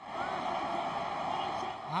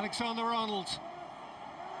Alexander-Arnold.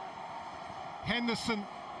 Henderson.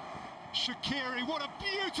 Shaqiri, what a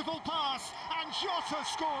beautiful pass, and Jota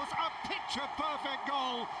scores a picture-perfect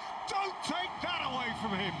goal. Don't take that away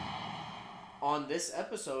from him. On this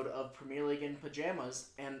episode of Premier League in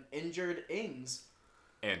Pajamas, an injured Ings.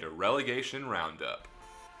 And a relegation roundup.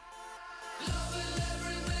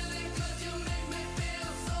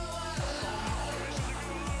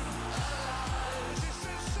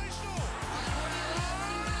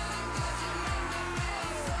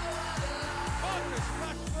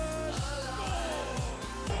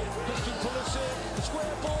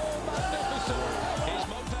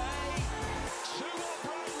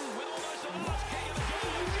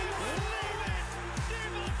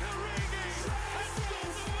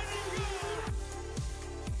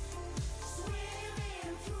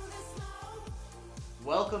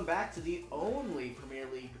 Welcome back to the only Premier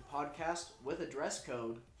League podcast with a dress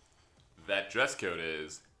code. That dress code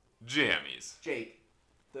is jammies. Jake,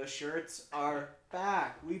 the shirts are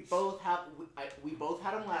back. We both had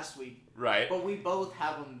them last week. Right. But we both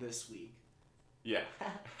have them this week. Yeah.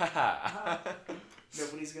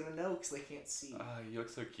 Nobody's going to know because they can't see. You look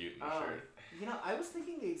so cute in the shirt. You know, I was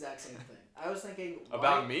thinking the exact same thing. I was thinking...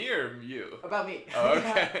 About me or you? About me. Oh,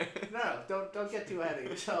 okay. No, don't get too ahead of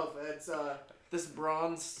yourself. It's this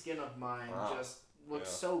bronze skin of mine just looks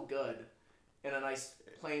so good in a nice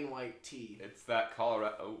plain white tee. It's that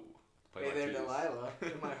Colorado... Oh, plain white there, Delilah.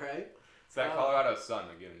 Am I right? It's that Colorado sun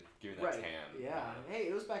giving that tan. Yeah. Hey,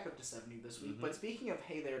 it was back up to 70 this week. Mm-hmm. But speaking of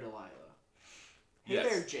hey there, Delilah. Hey yes.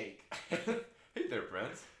 there, Jake. Hey there,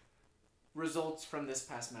 friends. Results from this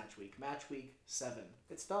past match week. Match week 7.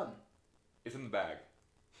 It's done. It's in the bag.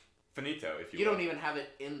 Finito, if you will. You don't even have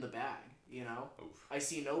it in the bag, you know? Oof. I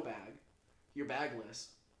see no bag. You're bagless.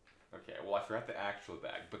 Okay, well, I forgot the actual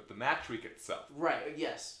bag, but the match week itself. Right,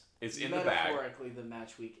 yes. It's in the bag. Metaphorically, the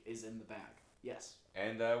match week is in the bag. Yes.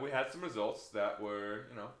 And we had some results that were,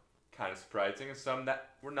 kind of surprising, and some that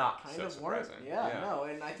were not so surprising. Yeah, no,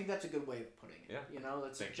 and I think that's a good way of putting it. Yeah.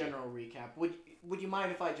 That's a general recap. Would you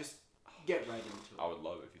mind if I just get right into it? I would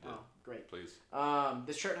love it if you did. Oh, great. Please.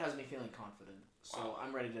 This shirt has me feeling confident, so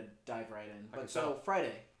I'm ready to dive right in. But so, tell.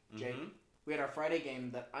 Friday, Jake, we had our Friday game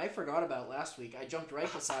that I forgot about last week. I jumped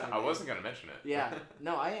right to Saturday. I wasn't going to mention it. Yeah,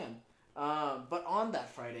 no, I am. But on that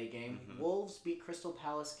Friday game, Wolves beat Crystal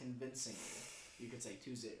Palace convincingly. You could say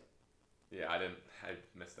 2-0. Yeah, I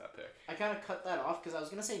missed that pick. I kind of cut that off because I was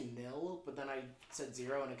going to say 0, but then I said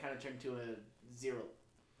 0, and it kind of turned to a 0.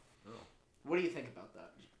 Oh. What do you think about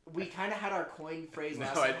that? We kind of had our coin phrase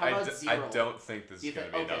last week. time. How about 0? I don't think this is going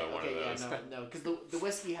to be another one of those. No, because the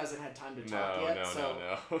whiskey hasn't had time to talk yet, so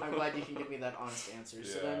I'm glad you can give me that honest answer.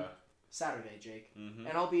 Yeah. So then, Saturday, Jake, and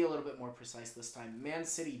I'll be a little bit more precise this time. Man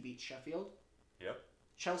City beat Sheffield. Yep.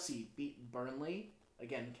 Chelsea beat Burnley,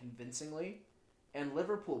 again, convincingly. And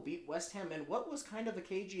Liverpool beat West Ham in what was kind of a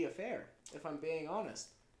cagey affair, if I'm being honest.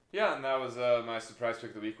 Yeah, and that was my surprise pick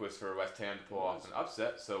of the week was for West Ham to pull off an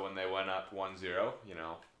upset. So when they went up 1-0,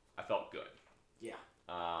 I felt good. Yeah.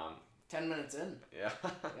 10 minutes in. Yeah.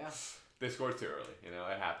 Yeah. They scored too early.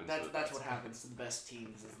 It happens. That's what happens to the best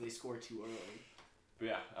teams is they score too early. But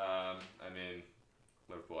yeah,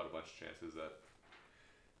 Liverpool had a bunch of chances that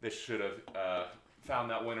they should have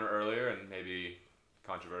found that winner earlier, and maybe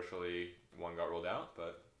controversially one got ruled out,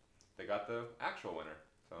 but they got the actual winner.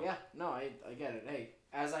 So. Yeah, no, I get it. Hey,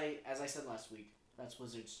 as I said last week, that's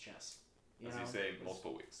Wizards chess. You say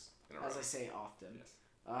multiple weeks in a row. As I say often. Yes.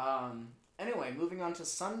 Anyway, moving on to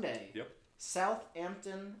Sunday. Yep.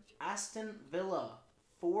 Southampton, Aston Villa,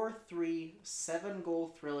 4-3,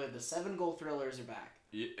 7-goal thriller. The 7-goal thrillers are back.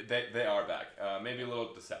 Yeah, they are back. Maybe a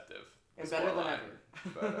little deceptive. And better than ever.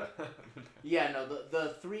 But, yeah, no,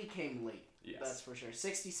 the 3 came late. Yes. That's for sure.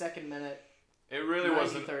 62nd minute. It really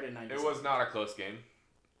wasn't. 93rd and 97th. It was not a close game.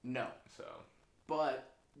 No. So.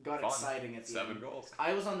 But got exciting at the 7 end. goals.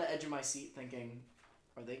 I was on the edge of my seat thinking,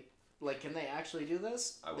 can they actually do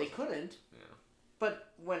this? They couldn't. Yeah.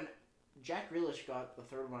 But when Jack Grealish got the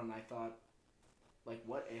third one, I thought,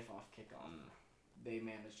 what if off kickoff they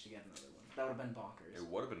managed to get another one? That would have been bonkers. It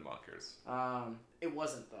would have been bonkers. It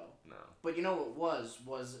wasn't, though. No. But you know what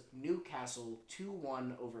was Newcastle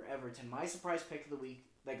 2-1 over Everton. My surprise pick of the week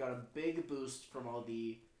that got a big boost from all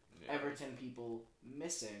the Everton people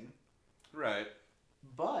missing. Right.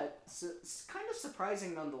 But it's kind of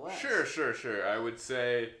surprising nonetheless. Sure. I would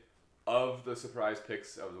say of the surprise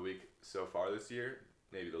picks of the week so far this year,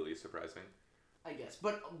 maybe the least surprising. I guess.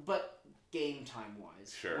 But game time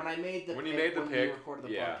wise. Sure. When I made the when pick, you made the when pick, we recorded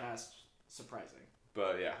the podcast, surprising.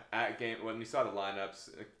 But yeah, at game when you saw the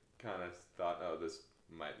lineups, it kind of thought, oh, this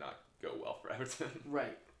might not go well for Everton.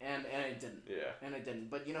 Right. And it didn't. Yeah. And it didn't.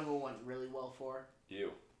 But you know who it went really well for?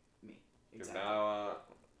 You. Me. Because Exactly. now,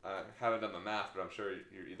 I haven't done the math, but I'm sure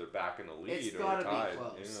you're either back in the lead It's or gotta tied. be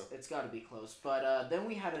close. Yeah. It's got to be close. But then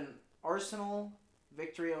we had an Arsenal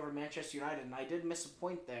victory over Manchester United, and I did miss a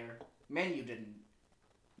point there. Man U did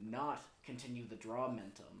not continue the draw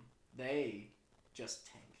momentum. They just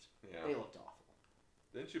tanked. Yeah. They looked awful.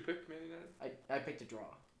 Didn't you pick Man United? I picked a draw.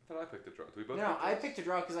 I thought I picked a draw. Did we both No, pick I draws? picked a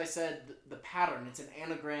draw because I said the pattern. It's an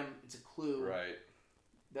anagram. It's a clue. Right.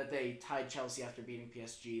 That they tied Chelsea after beating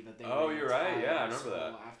PSG. That they You're right. tied Yeah, I remember Arsenal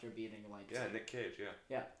that. after beating Leipzig. Yeah, Nick Cage, yeah.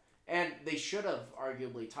 Yeah. And they should have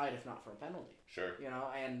arguably tied if not for a penalty. Sure. You know,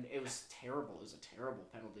 and it was terrible. It was a terrible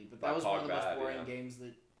penalty. But By that was one of the most Pogba, boring yeah. games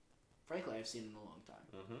that, frankly, I've seen in a long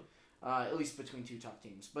time. Mm-hmm. At least between two top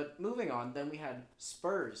teams. But moving on, then we had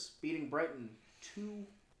Spurs beating Brighton 2-1.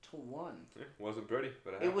 Yeah, wasn't pretty,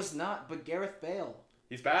 but It was not, but Gareth Bale.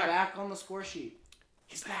 He's back. Back on the score sheet.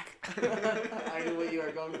 He's back. I knew what you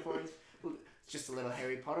were going for. It's just a little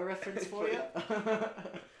Harry Potter reference for you.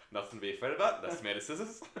 Nothing to be afraid about. That's made of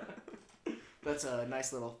scissors. That's a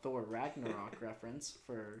nice little Thor Ragnarok reference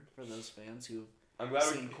for those fans who've I'm glad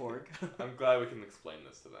seen Korg. I'm glad we can explain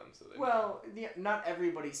this to them so they Well, yeah, not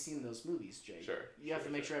everybody's seen those movies, Jake. Sure. You have to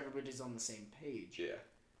make sure everybody's on the same page. Yeah.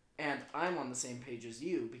 And I'm on the same page as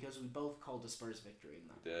you because we both called a Spurs victory in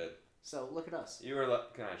that. Did. So look at us. You were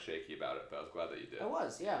kind of shaky about it, but I was glad that you did. I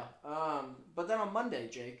was, yeah. But then on Monday,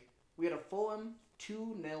 Jake, we had a Fulham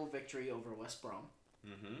 2-0 victory over West Brom.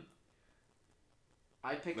 Mm-hmm.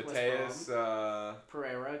 I picked Mateus, West Brom.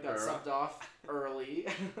 Pereira got subbed off early.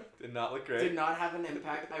 Did not look great. Did not have an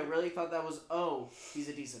impact. I really thought that was, he's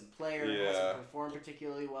a decent player. Yeah. Hasn't performed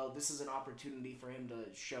particularly well. This is an opportunity for him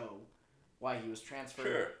to show why he was transferred.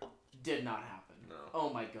 Sure. Did not happen. No. Oh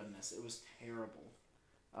my goodness. It was terrible.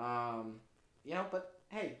 But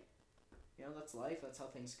hey, that's life. That's how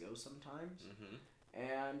things go sometimes. Mm-hmm.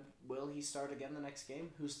 And will he start again the next game?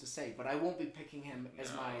 Who's to say? But I won't be picking him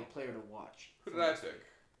as my player to watch. Who did I pick?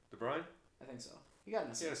 De Bruyne? I think so. He got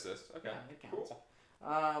an assist. He had assist. Okay. Yeah, it counts.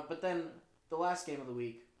 Cool. But then the last game of the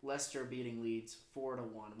week, Leicester beating Leeds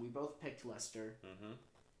 4-1. We both picked Leicester. Mm-hmm.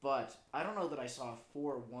 But I don't know that I saw a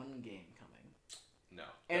 4-1 game coming. No.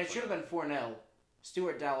 And it should have been 4-0.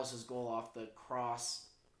 Stuart Dallas's goal off the cross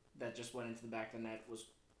that just went into the back of the net was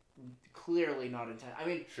clearly not intended. I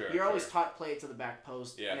mean, you're always taught play it to the back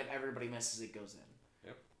post, and if everybody misses, it goes in.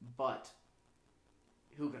 Yep. But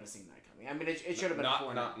who could have seen that coming? I mean, it should have been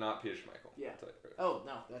 4-0. Not Peter Schmeichel. Yeah. I'll tell you first. Oh,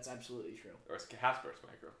 no, that's absolutely true. Or it's Casper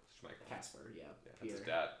Schmeichel. Casper, yeah. That's his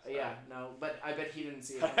dad. So. Yeah, no, but I bet he didn't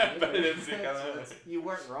see it I coming. bet he didn't see it coming. You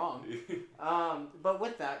weren't wrong. But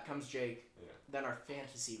with that comes Jake. Yeah. Then our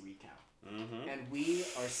fantasy recap. Mm-hmm. And we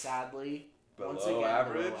are sadly once Below again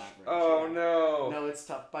average? below average. Oh, yeah. no. No, it's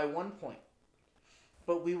tough. By 1 point.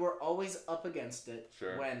 But we were always up against it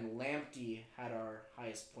when Lamptey had our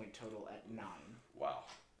highest point total at 9. Wow.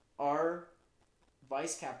 Our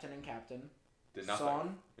vice captain and captain, Did nothing.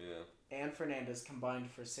 Son Yeah. and Fernandez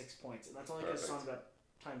combined for 6 points. And that's only because Son got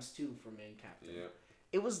 ×2 for main captain. Yeah.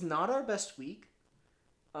 It was not our best week.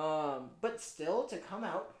 But still, to come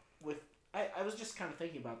out with... I was just kind of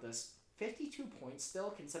thinking about this. 52 points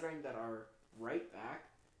still, considering that our right back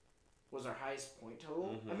was our highest point total.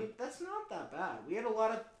 Mm-hmm. I mean, that's not that bad. We had a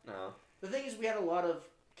lot of... No. The thing is, we had a lot of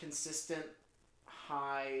consistent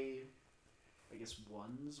high... I guess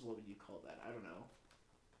ones? What would you call that? I don't know.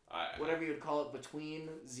 Whatever you would call it, between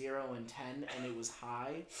 0 and 10, and it was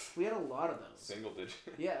high. We had a lot of those. Single digit.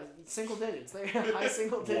 Yeah, single digits. They're high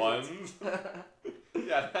single digits. Ones?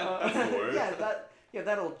 Yeah, that's the word.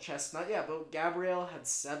 That old chestnut. Yeah, but Gabriel had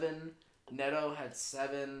 7, Neto had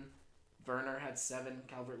 7, Werner had 7,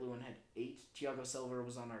 Calvert-Lewin had 8, Thiago Silva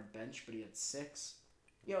was on our bench, but he had 6.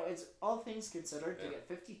 It's all things considered, to get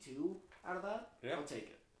 52 out of that, I'll take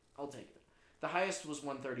it. The highest was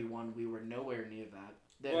 131. We were nowhere near that.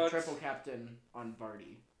 They had triple captain on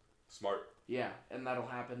Vardy. Smart. Yeah, and that'll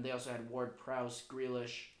happen. They also had Ward Prowse,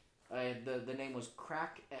 Grealish. The name was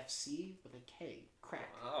Crack FC with a K.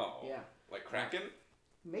 Crack. Oh. Yeah. Like Kraken?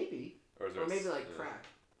 Maybe. Or maybe like crack.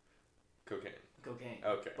 Cocaine.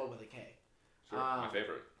 Okay. But with a K. Sure. My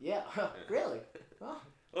favorite. Yeah. Really? Oh.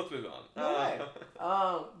 Let's move on. No way.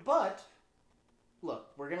 But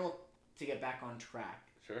look, we're gonna look to get back on track.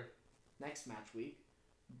 Sure. Next match week,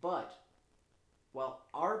 but while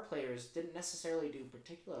our players didn't necessarily do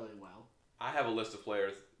particularly well, I have a list of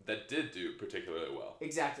players that did do particularly well.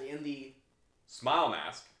 Exactly, in the Smile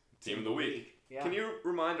Mask Team of the Week. Yeah. Can you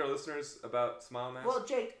remind our listeners about Smile Mask? Well,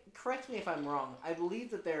 Jake, correct me if I'm wrong. I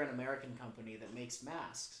believe that they're an American company that makes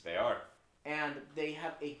masks. They are. And they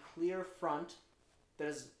have a clear front that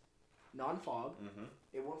is non-fog,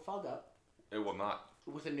 It won't fog up. It will not.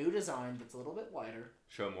 With a new design that's a little bit wider.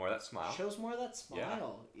 Show more of that smile. Shows more of that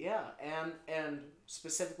smile. Yeah. And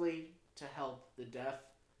specifically to help the deaf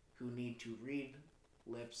who need to read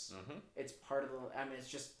lips. Mm-hmm. It's part of the... I mean,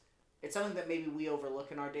 it's something that maybe we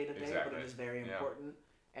overlook in our day-to-day, Exactly. but it is very important.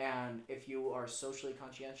 And if you are socially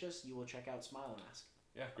conscientious, you will check out Smile Mask.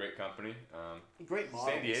 Yeah, great company. Great models.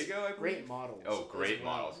 San Diego, I believe. Great models. Oh, great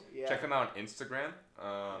well. models. Yeah. Check them out on Instagram.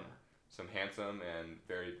 Some handsome and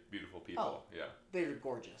very beautiful people. Yeah. They're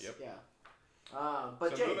gorgeous. Yep. Yeah.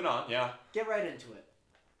 But so Jay, moving on, get right into it.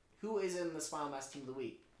 Who is in the Smile Mask Team of the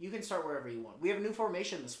Week? You can start wherever you want. We have a new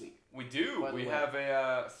formation this week. We do. We way. have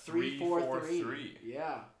a 3-4-3.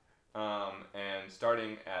 Yeah. And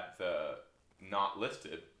starting at the not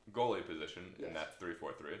listed goalie position in that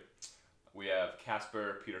 3-4-3, we have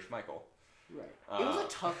Casper Peter Schmeichel. Right. It was a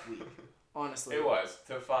tough week, honestly. It was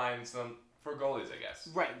to find some for goalies, I guess.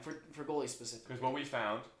 Right, for goalies specifically. Because what we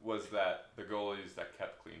found was that the goalies that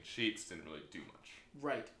kept clean sheets didn't really do much.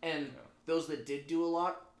 Right, and those that did do a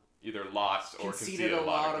lot either lost or conceded a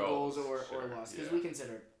lot of goals or Sure. lost. Because we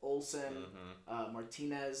considered Olsen,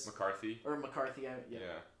 Martinez, McCarthy.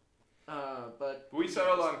 But we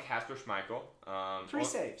settled on Casper Schmeichel. 3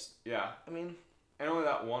 saves. Yeah. I mean, and only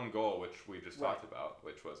that one goal, which we just talked about,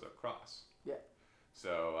 which was a cross. Yeah.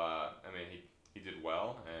 So I mean, he did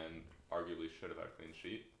well and arguably should have had a clean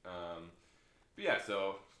sheet. But yeah,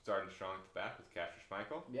 so starting strong at the back with Casper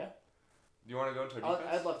Schmeichel. Yeah. Do you want to go into our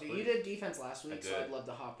defense? I'd love to. You did defense last week, so I'd love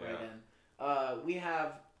to hop right in. We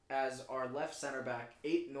have as our left center back,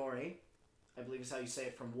 8 Nori, I believe is how you say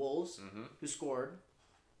it, from Wolves, who scored.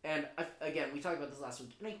 And again, we talked about this last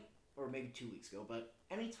week, or maybe 2 weeks ago, but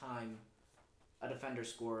anytime a defender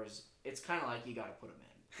scores, it's kind of like you got to put him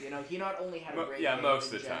in. You know, he not only had a great game most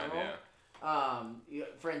in of the general, time,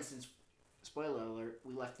 for instance, spoiler alert,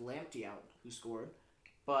 we left Lamptey out, who scored,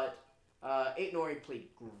 but 8 Nori played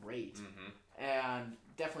great and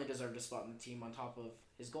definitely deserved a spot in the team on top of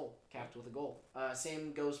his goal, capped with a goal.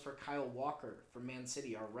 Same goes for Kyle Walker from Man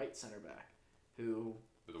City, our right center back, who...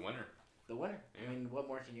 The winner. The winner. Yeah. I mean, what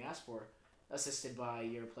more can you ask for? Assisted by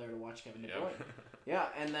your player to watch, Kevin De Bruyne. Yeah,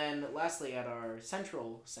 and then lastly at our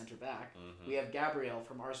central center back, we have Gabriel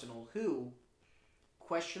from Arsenal, who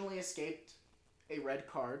questionably escaped a red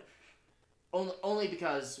card. Only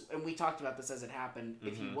because, and we talked about this as it happened,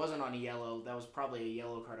 if he wasn't on a yellow, that was probably a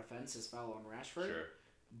yellow card offense, his foul on Rashford. Sure.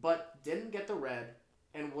 But didn't get the red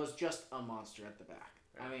and was just a monster at the back.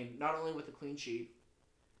 Yeah. I mean, not only with a clean sheet,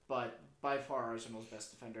 but by far Arsenal's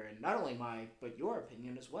best defender, and not only but your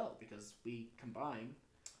opinion as well, because we combine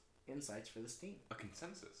insights for this team. A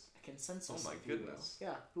consensus. A consensus. Oh my goodness.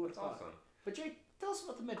 Yeah, who would have thought? Awesome. But Jake, tell us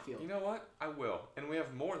about the midfield. You know what? I will. And we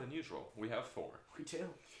have more than usual. We have 4. We do.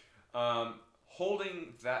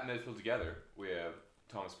 Holding that midfield together, we have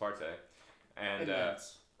Thomas Partey. And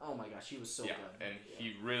oh my gosh, he was so good. And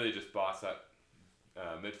he really just bossed that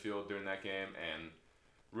midfield during that game and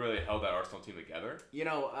really held that Arsenal team together. You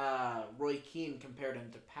know, Roy Keane compared him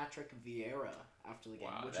to Patrick Vieira after the game.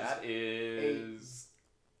 Wow, which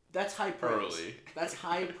that's high praise. Early. That's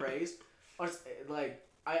high praise. Like,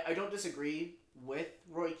 I don't disagree with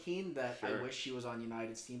Roy Keane that I wish he was on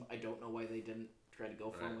United's team. I don't know why they didn't try to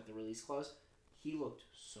go for him with the release clause. He looked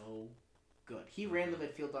so good. He ran the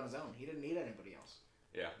midfield on his own. He didn't need anybody else.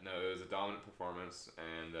 Yeah, no, it was a dominant performance,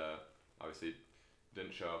 and obviously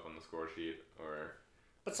didn't show up on the score sheet or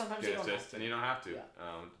but sometimes get you don't assist, have to. and you don't have to. Yeah.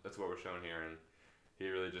 That's what we're showing here, and he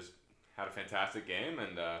really just had a fantastic game,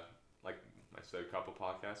 and like I said a couple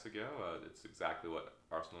podcasts ago, it's exactly what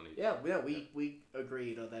Arsenal needs. Yeah, we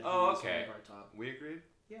agreed that he was one of our top. We agreed?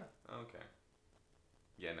 Yeah. Okay.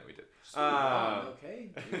 Yeah, no, we did. Okay.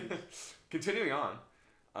 Continuing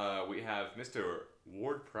on, we have Mr.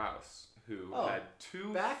 Ward-Prowse, who had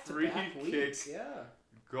 2 free-kick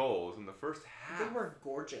goals in the first half. They were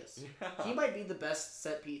gorgeous. Yeah. He might be the best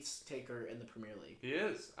set-piece taker in the Premier League. He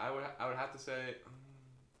is. I would have to say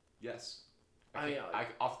yes. I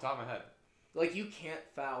off the top of my head. Like, you can't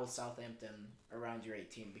foul Southampton around your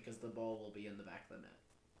 18 because the ball will be in the back of the net.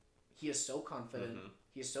 He is so confident.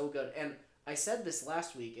 He is so good. And I said this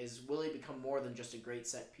last week, is will he become more than just a great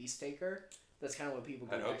set-piece taker? That's kind of what people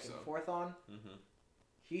go back and forth on.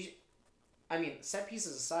 I mean, set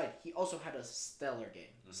pieces aside, he also had a stellar game.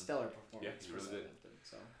 Stellar performance for Southampton.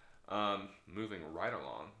 So. Moving right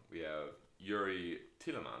along, we have Yuri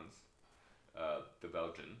Tielemans, the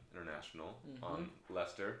Belgian international on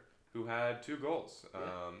Leicester, who had 2 goals.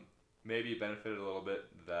 Maybe benefited a little bit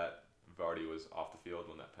that Vardy was off the field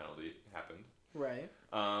when that penalty happened. Right.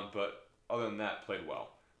 But other than that, played well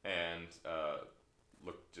and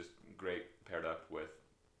looked just great paired up with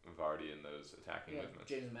Vardy in those attacking movements.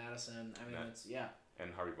 James Madison. I mean, it's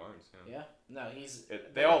And Harvey Barnes. Yeah. No,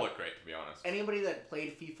 they all look great, to be honest. Anybody that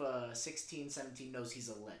played FIFA 16, 17 knows he's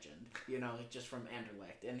a legend. Just from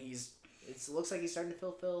Anderlecht, and it looks like he's starting to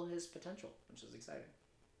fulfill his potential, which is exciting.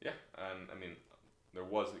 Yeah, and I mean, there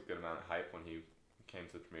was a good amount of hype when he came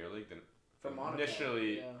to the Premier League. Didn't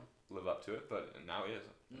initially live up to it, but now he is.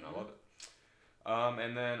 And I love it.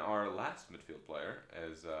 And then our last midfield player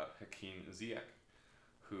is Hakim Ziyech,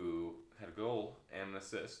 who had a goal and an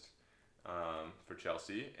assist for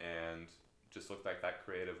Chelsea, and just looked like that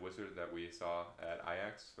creative wizard that we saw at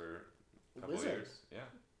Ajax for a couple of years. Yeah.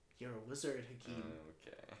 You're a wizard, Hakim.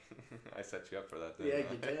 Okay. I set you up for that, didn't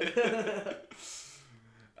I? You did.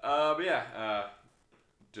 But yeah,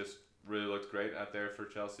 just really looked great out there for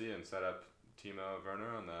Chelsea and set up Timo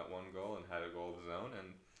Werner on that one goal and had a goal of his own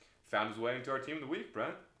and found his way into our team of the week,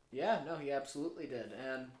 Brent. Yeah, no, he absolutely did.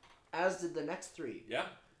 And as did the next three. Yeah,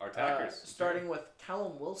 our attackers. Starting with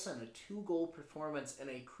Callum Wilson, a 2-goal performance in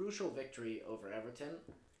a crucial victory over Everton.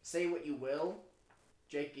 Say what you will,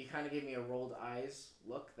 Jake, you kind of gave me a rolled eyes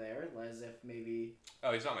look there, as if maybe...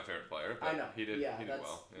 Oh, he's not my favorite player, but I know. he did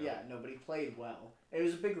well. Yeah, no, but he played well. It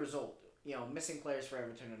was a big result. Missing players for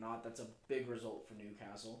Everton or not, that's a big result for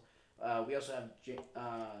Newcastle. We also have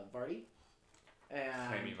Vardy.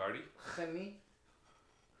 Jamie Vardy. Jamie.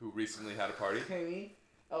 Who recently had a party. Jamie.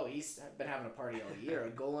 Oh, he's been having a party all year. A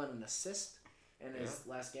goal and an assist in his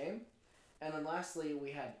last game. And then lastly,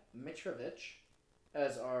 we had Mitrovic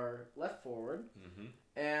as our left forward. Mm-hmm.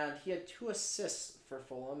 And he had 2 assists for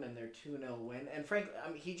Fulham in their 2-0 win. And frankly,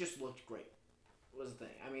 he just looked great, was the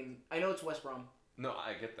thing. I mean, I know it's West Brom. No,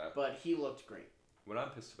 I get that. But he looked great. What I'm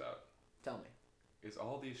pissed about... Tell me. Is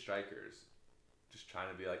all these strikers just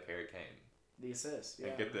trying to be like Harry Kane. The assist, yeah.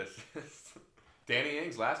 And get this. Danny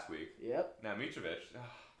Ings last week. Yep. Now Mitrovic.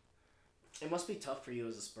 It must be tough for you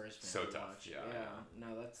as a Spurs fan. So to tough, watch. yeah. No,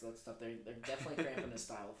 that's tough. They're definitely cramping his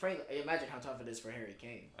style. Frankly, imagine how tough it is for Harry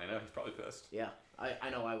Kane. I know, he's probably pissed. Yeah, I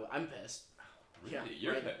know. I'm pissed. Really? Yeah,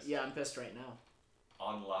 You're pissed? Yeah, I'm pissed right now.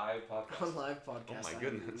 On live podcast? On live podcast. Oh my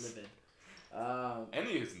goodness. Livid.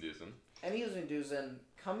 Any Dusen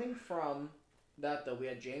coming from that, though, we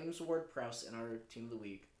had James Ward-Prowse in our team of the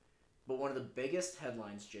week. But one of the biggest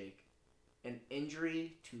headlines, Jake, an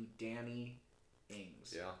injury to Danny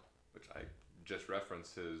Ings. Yeah, which I just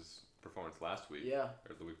referenced his performance last week. Yeah.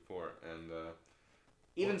 Or the week before. And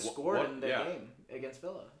even scored in the game against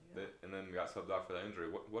Villa. Yeah. And then got subbed off for that injury.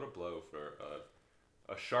 What a blow for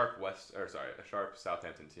a sharp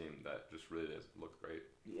Southampton team that just really does look great.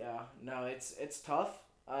 Yeah, no, it's tough.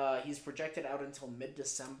 He's projected out until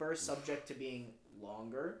mid-December, subject to being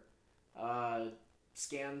longer.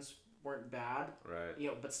 Scans weren't bad,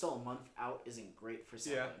 right? But still a month out isn't great for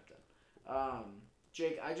Southampton. Yeah.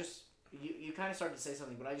 Jake, you kind of started to say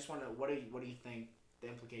something, but I just want to know what do you think the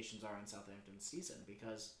implications are on Southampton's season,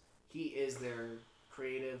 because he is their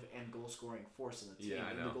creative and goal scoring force in the team. Yeah,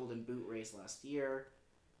 I know. In the Golden Boot race last year.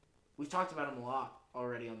 We've talked about him a lot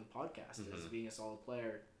already on the podcast as being a solid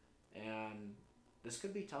player, and this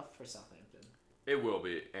could be tough for Southampton. It will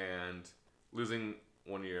be, and losing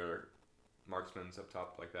one of your marksmen up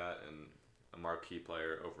top like that and a marquee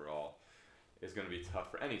player overall is going to be tough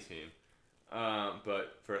for any team.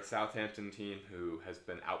 But for a Southampton team who has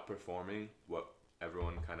been outperforming what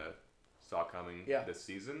everyone kind of saw coming this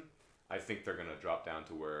season, I think they're going to drop down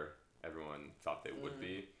to where everyone thought they would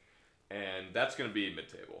be. And that's going to be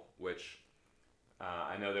mid-table, which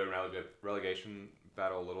I know they were in a relegation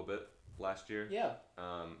battle a little bit last year. Yeah.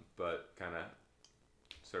 But kind of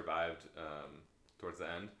survived towards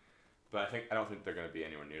the end. But I don't think they're going to be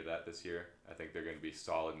anywhere near that this year. I think they're going to be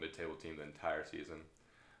solid mid-table team the entire season.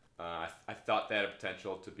 I thought they had a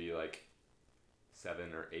potential to be like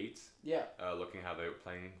 7 or 8. Yeah. Looking how they were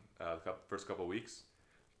playing the first couple of weeks,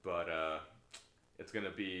 but it's going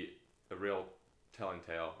to be a real telling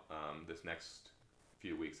tale this next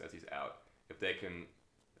few weeks as he's out. If they can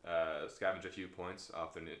scavenge a few points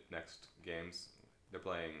off the next games, they're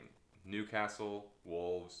playing Newcastle,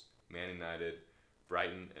 Wolves, Man United,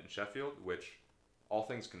 Brighton, and Sheffield, which, all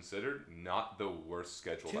things considered, not the worst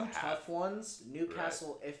schedule to have. 2 tough ones.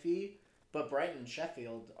 Newcastle iffy, but Brighton and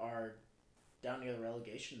Sheffield are down near the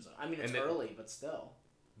relegation zone. I mean, it's early, but still.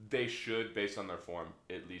 They should, based on their form,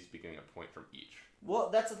 at least be getting a point from each. Well,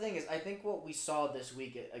 that's the thing is, I think what we saw this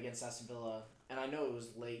week against Aston Villa, and I know it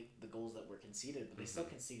was late, the goals that were conceded, but they still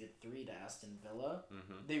conceded 3 to Aston Villa.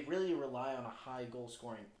 They really rely on a high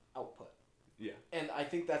goal-scoring output. Yeah. And I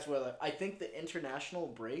think that's where I think the international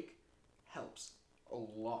break helps a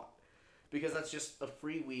lot, because that's just a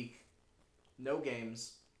free week, no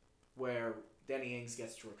games, where Danny Ings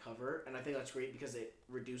gets to recover, and I think that's great because it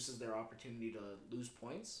reduces their opportunity to lose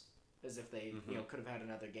points, as if they could have had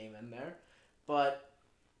another game in there. But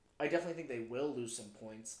I definitely think they will lose some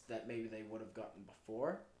points that maybe they would have gotten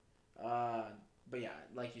before. But yeah,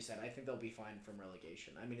 like you said, I think they'll be fine from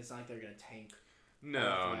relegation. I mean, it's not like they're going to tank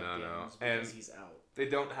No. because And he's out. they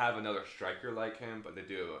don't have another striker like him, but they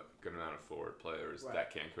do have a good amount of forward players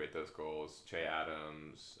that can create those goals. Che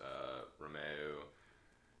Adams, Romeo,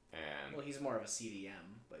 and... Well, he's more of a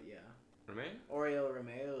CDM, but yeah. Romeo? Oriol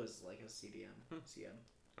Romeo is like a CDM. CM.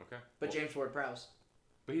 Okay. But James Ward-Prowse.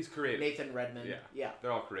 But he's creative. Nathan Redmond. Yeah.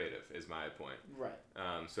 They're all creative, is my point. Right.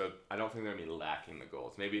 So I don't think they're going to be lacking the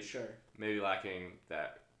goals. Maybe lacking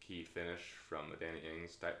that key finish from the Danny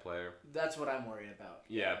Ings type player. That's what I'm worried about.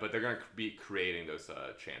 Yeah, but they're going to be creating those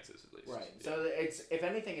chances at least. Right. Yeah. So it's, if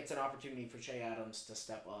anything, it's an opportunity for Che Adams to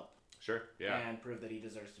step up. Sure. Yeah. And prove that he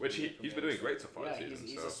deserves to. Which he's been doing great so far this season.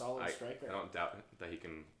 He's a solid striker. I don't doubt that he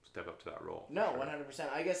can step up to that role. No,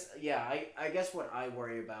 100%. I guess. Yeah. I guess what I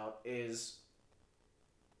worry about is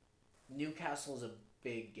Newcastle is a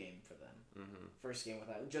big game for them. Mm-hmm. First game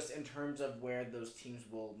without, just in terms of where those teams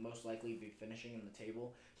will most likely be finishing in the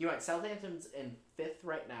table. Southampton's in 5th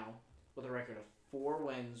right now with a record of 4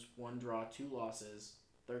 wins, 1 draw, 2 losses,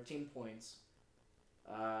 13 points.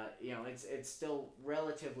 It's still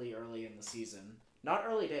relatively early in the season. Not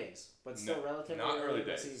early days, but still relatively early in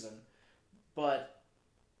the season. But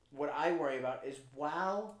what I worry about is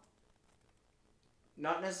while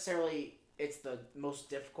not necessarily it's the most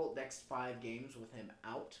difficult next 5 games with him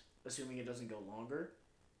out, assuming it doesn't go longer,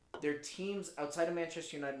 there are teams outside of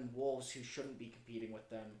Manchester United and Wolves who shouldn't be competing with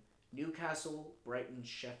them. Newcastle, Brighton,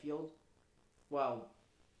 Sheffield. Well,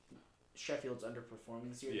 Sheffield's underperforming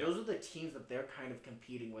this year. Yeah. Those are the teams that they're kind of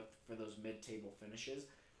competing with for those mid-table finishes.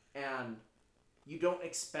 And you don't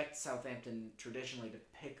expect Southampton traditionally to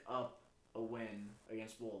pick up a win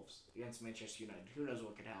against Wolves, against Manchester United. Who knows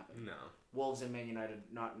what could happen? No. Wolves and Man United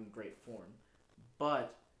not in great form.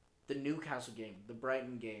 But the Newcastle game, the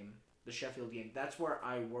Brighton game, the Sheffield game, that's where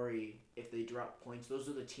I worry if they drop points. Those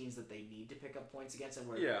are the teams that they need to pick up points against, and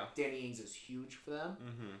where Danny Ings is huge for them.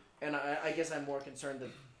 Mm-hmm. And I guess I'm more concerned that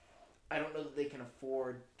I don't know that they can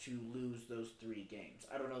afford to lose those 3 games.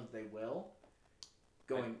 I don't know that they will.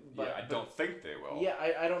 I don't think they will. Yeah,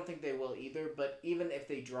 I don't think they will either. But even if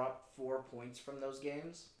they drop 4 points from those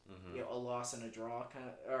games, a loss and a draw,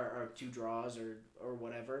 or 2 draws or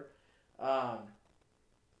whatever,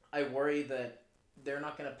 I worry that they're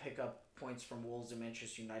not going to pick up points from Wolves and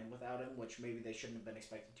Manchester United without him, which maybe they shouldn't have been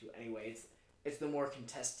expected to anyway. It's the more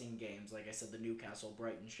contesting games, like I said, the Newcastle,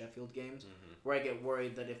 Brighton, Sheffield games, where I get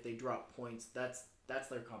worried that if they drop points, that's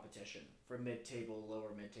their competition for mid-table,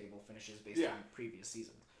 lower mid-table finishes based on previous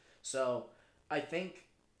seasons. So I think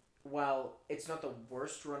while it's not the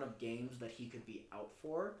worst run of games that he could be out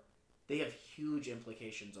for, they have huge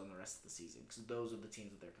implications on the rest of the season because those are the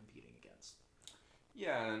teams that they're competing against.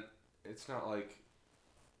 Yeah, and it's not like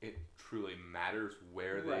it truly matters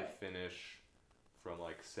where they finish from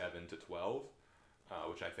 7 to 12,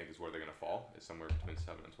 which I think is where they're going to fall, is somewhere between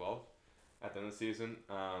 7 and 12 at the end of the season.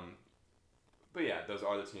 But yeah, those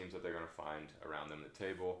are the teams that they're going to find around them at the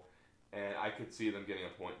table. And I could see them getting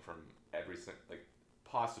a point from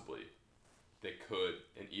possibly they could,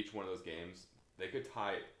 in each one of those games, they could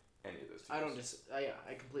tie any of those teams.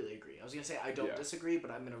 I completely agree. I was going to say I don't disagree, but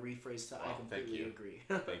I'm going to rephrase to I completely agree.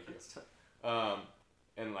 Thank you.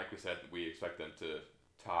 And like we said, we expect them to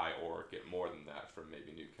tie or get more than that from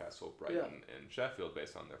maybe Newcastle, Brighton, and Sheffield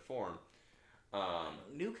based on their form.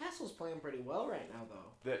 Newcastle's playing pretty well right now,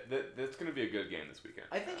 though. That's going to be a good game this weekend.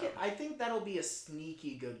 I think that'll be a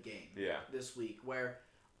sneaky good game. This week, where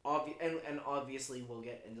obviously we'll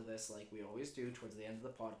get into this like we always do towards the end of the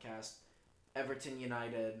podcast. Everton,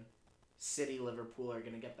 United, City, Liverpool are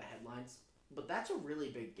going to get the headlines, but that's a really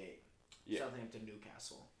big game. Southampton,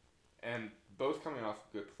 Newcastle, and both coming off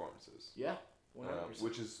good performances. 100%.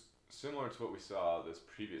 Which is similar to what we saw this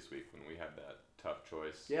previous week when we had that tough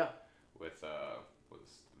choice. With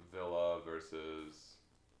Villa versus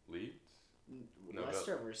Leeds?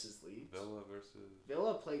 Leicester versus Leeds.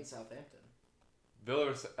 Villa played Southampton. That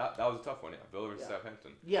was a tough one, Villa versus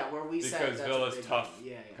Southampton. Yeah, where we said because that's Villa's tough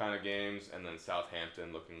kind of games, and then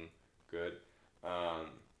Southampton looking good.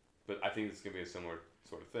 But I think it's going to be a similar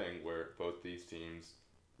sort of thing where both these teams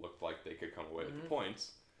looked like they could come away with the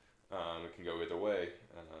points. It can go either way,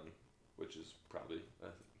 which is probably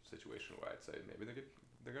a situation where I'd say maybe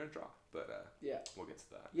they're going to draw. But we'll get to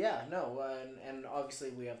that. Yeah, no, and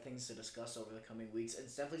obviously we have things to discuss over the coming weeks.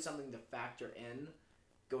 It's definitely something to factor in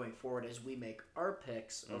going forward as we make our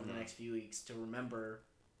picks over the next few weeks to remember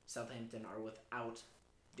Southampton are without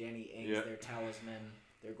Danny Ings, Yep. their talisman,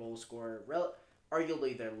 their goal scorer,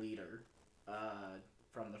 arguably their leader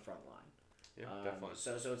from the front line. Yeah, definitely.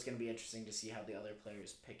 So it's going to be interesting to see how the other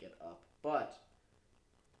players pick it up. But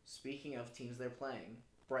speaking of teams they're playing,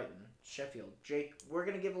 Brighton, Sheffield, Jake, we're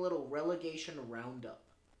going to give a little relegation roundup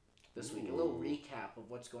this week. A little recap of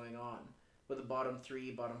what's going on with the bottom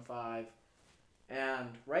 3, bottom 5. And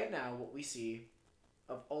right now, what we see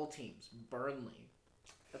of all teams, Burnley,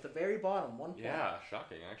 at the very bottom, 1 point. Yeah,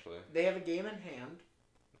 shocking, actually. They have a game in hand,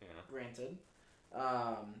 Yeah. granted.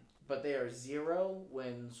 But they are 0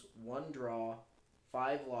 wins, 1 draw,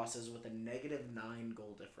 5 losses with a -9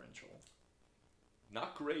 goal differential.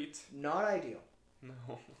 Not great. Not ideal,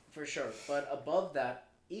 No. for sure. But above that,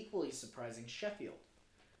 equally surprising, Sheffield.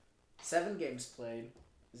 7 games played,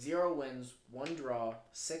 0 wins, 1 draw,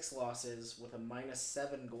 6 losses with a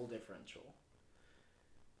 -7 goal differential.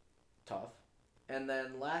 Tough. And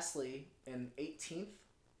then lastly, in 18th,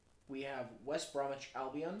 we have West Bromwich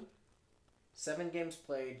Albion. 7 games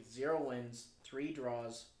played, 0 wins, 3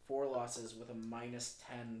 draws, 4 losses with a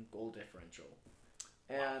 -10 goal differential.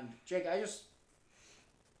 And Jake, I just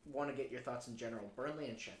want to get your thoughts in general. Burnley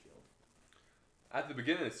and Sheffield. At the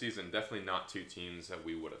beginning of the season, definitely not 2 teams that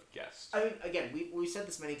we would have guessed. I mean, again, we said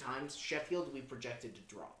this many times. Sheffield, we projected to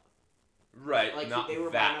drop. Right, Like not they were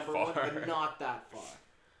my that number far. 1, but not that far.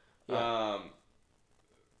 Yeah.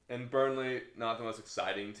 And Burnley, not the most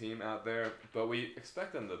exciting team out there, but we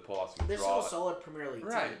expect them to pull off some They're draws. still a solid Premier League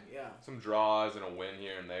Right. team. Yeah. Some draws and a win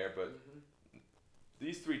here and there, but Mm-hmm.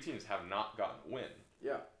 these 3 teams have not gotten a win.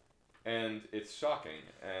 Yeah. And it's shocking,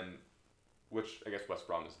 and which I guess West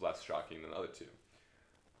Brom is less shocking than the other 2.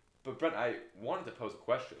 But Brent, I wanted to pose a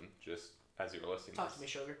question, just as you were listening. Talk to me,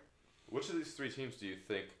 Sugar. Which of these 3 teams do you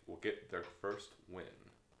think will get their first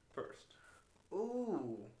win first?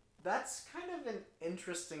 Ooh, that's kind of an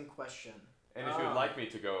interesting question. And if you would like me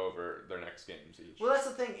to go over their next games each. Well, that's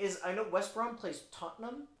the thing is I know West Brom plays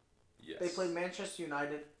Tottenham. Yes. They play Manchester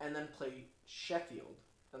United and then play Sheffield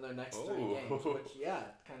in their next 3 Ooh. games, which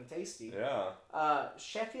kind of tasty. Yeah.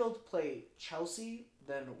 Sheffield play Chelsea,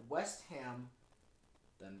 then West Ham,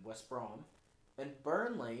 then West Brom, and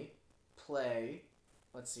Burnley play.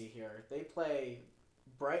 Let's see here. They play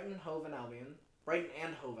Brighton and Hove Albion.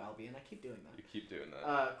 I keep doing that. You keep doing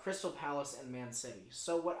that. Crystal Palace and Man City.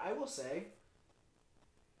 So what I will say,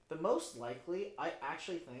 the most likely, I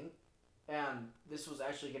actually think, and this was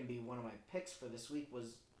actually going to be one of my picks for this week,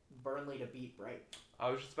 was Burnley to beat Brighton. I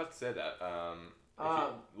was just about to say that.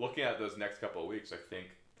 Looking at those next couple of weeks, I think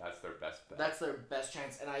that's their best bet. That's their best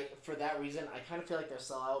chance, and for that reason, I kind of feel like they're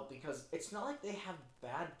sell out because it's not like they have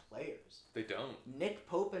bad players. They don't. Nick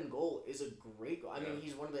Pope in goal is a great goal. I mean, Yeah.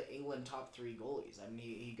 he's one of the England top 3 goalies. I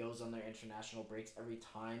mean, he goes on their international breaks every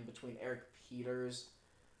time between Eric Peters,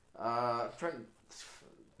 Trent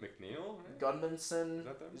McNeil? Right? Gudmundsson Is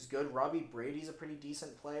that them? is good. Robbie Brady's a pretty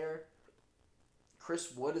decent player.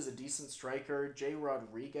 Chris Wood is a decent striker. Jay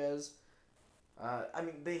Rodriguez. I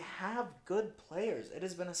mean, they have good players. It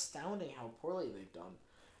has been astounding how poorly they've done.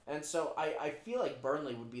 And so I feel like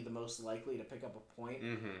Burnley would be the most likely to pick up a point.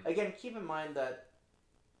 Mm-hmm. Again, keep in mind that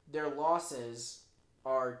their losses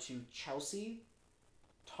are to Chelsea,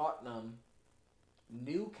 Tottenham,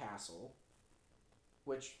 Newcastle,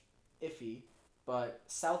 which, iffy, but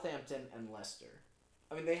Southampton and Leicester.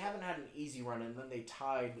 I mean, they haven't had an easy run, and then they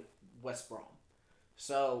tied West Brom.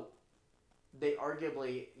 So they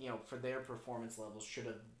arguably, for their performance levels, should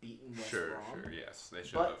have beaten West Brom. Sure, yes. They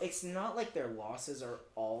should But have. it's not like their losses are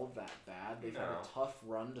all that bad. They've had No. a tough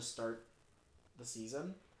run to start the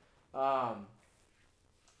season.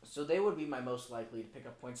 So they would be my most likely to pick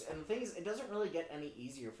up points. And the thing is, it doesn't really get any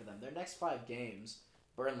easier for them. Their next 5 games,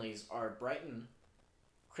 Burnley's, are Brighton,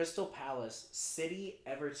 Crystal Palace, City,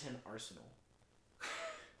 Everton, Arsenal.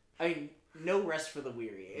 I mean, no rest for the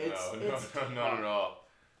weary. It's not at all.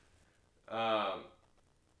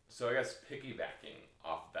 So I guess piggybacking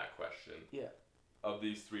off that question. Yeah. Of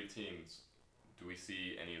these 3 teams, do we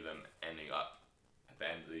see any of them ending up at the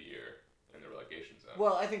end of the year in the relegation zone?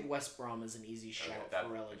 Well, I think West Brom is an easy shout for Okay,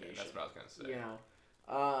 relegation. that's what I was gonna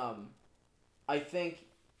say. I think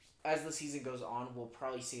as the season goes on, we'll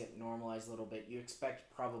probably see it normalize a little bit. You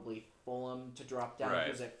expect probably Fulham to drop down, Right.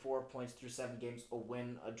 who's at 4 points through 7 games, a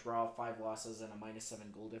win, a draw, 5 losses, and a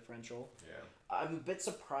 -7 goal differential. Yeah. I'm a bit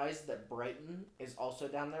surprised that Brighton is also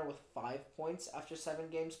down there with 5 points after 7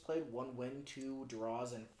 games played, 1 win, 2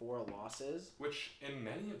 draws, and 4 losses. Which in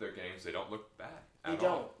many of their games they don't look bad. They At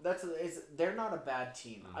don't. all. They're not a bad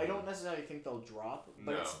team. I Mhm. don't necessarily think they'll drop,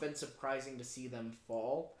 but No. it's been surprising to see them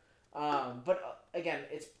fall. But again,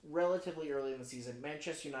 it's relatively early in the season.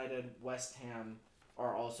 Manchester United, West Ham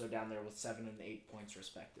are also down there with 7 and 8 points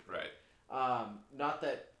respectively. Right. Not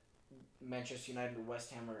that Manchester United or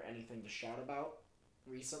West Ham are anything to shout about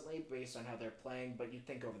recently based on how they're playing, but you'd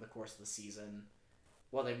think over the course of the season,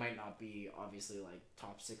 well, they might not be obviously like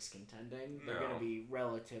top 6 contending. They're going to be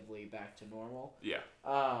relatively back to normal. Yeah.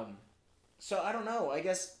 So I don't know. I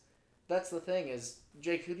guess that's the thing is,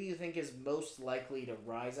 Jake, who do you think is most likely to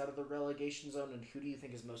rise out of the relegation zone, and who do you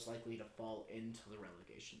think is most likely to fall into the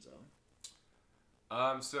relegation zone?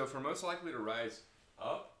 So for most likely to rise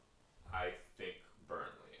up, I think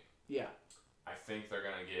Burnley. Yeah. I think they're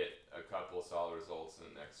going to get a couple of solid results in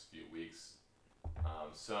the next few weeks.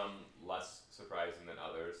 Some less surprising than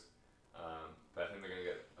others. But I think they're going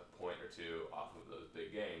to get a point or two off of those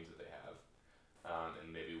big games that they have.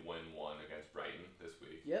 And maybe win one against Brighton this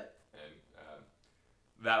week. Yep. And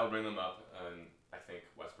that will bring them up. And I think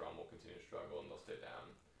West Brom will continue to struggle and they'll stay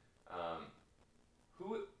down.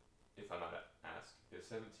 Who, if I'm not asked, is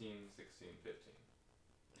 17, 16, 15?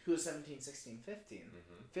 Who is 17, 16, 15?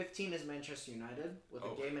 Mm-hmm. 15 is Manchester United with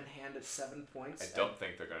a game in hand at 7 points. I don't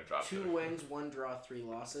think they're going to drop 2 wins, 1 draw, 3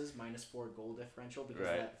 losses, -4 goal differential because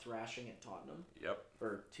of that thrashing at Tottenham. Yep.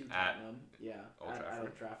 Or to Tottenham. At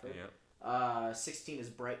Old Trafford. Yep. 16 is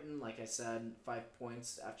Brighton, like I said, 5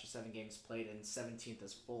 points after 7 games played, and 17th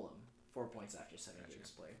is Fulham, 4 points after 7 games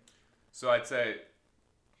played. So I'd say,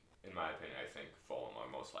 in my opinion, I think Fulham are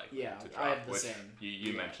most likely to drop. I have the which same.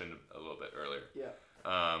 You mentioned a little bit earlier. Yeah.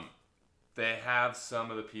 They have some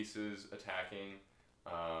of the pieces attacking,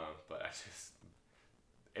 but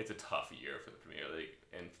it's a tough year for the Premier League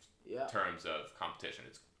in terms of competition.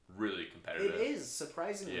 It's really competitive. It is,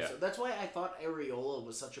 surprisingly so. That's why I thought Areola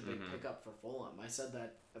was such a big pickup for Fulham. I said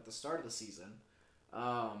that at the start of the season.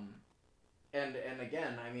 And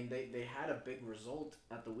again, I mean, they had a big result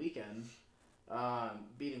at the weekend,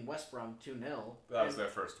 beating West Brom 2-0. That was their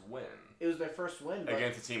first win. It was their first win.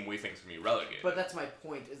 Against a team we think is going to be relegated. But that's my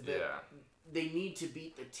point, is that they need to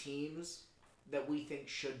beat the teams that we think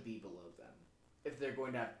should be below them if they're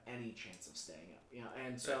going to have any chance of staying up. You know,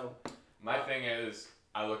 and so... My thing is,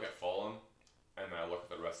 I look at Fulham, and then I look at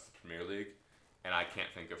the rest of the Premier League, and I can't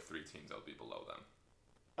think of 3 teams that will be below them.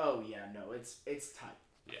 Oh, yeah, no, it's tight.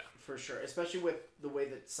 Yeah. For sure, especially with the way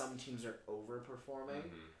that some teams are overperforming.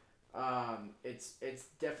 It's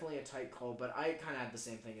definitely a tight call, but I kind of had the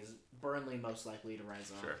same thing as Burnley most likely to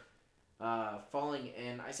rise up. Sure. Falling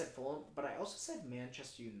in, I said Fulham, but I also said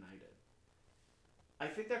Manchester United. I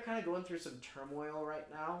think they're kind of going through some turmoil right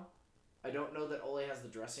now. I don't know that Ole has the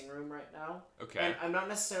dressing room right now. Okay. And I'm not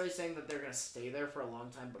necessarily saying that they're going to stay there for a long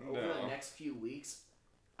time, but over the next few weeks,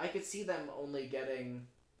 I could see them only getting,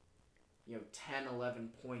 10,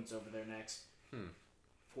 11 points over their next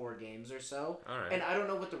 4 games or so. All right. And I don't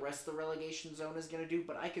know what the rest of the relegation zone is going to do,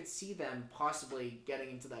 but I could see them possibly getting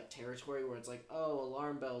into that territory where it's like, oh,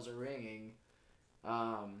 alarm bells are ringing.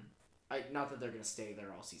 Not that they're going to stay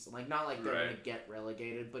there all season. Not like they're going to get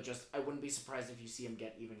relegated, but just I wouldn't be surprised if you see them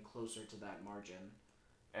get even closer to that margin.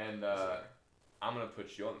 And I'm going to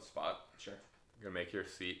put you on the spot. Sure. I'm going to make your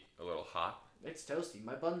seat a little hot. It's toasty.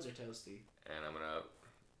 My buns are toasty. And I'm going to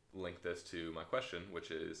link this to my question,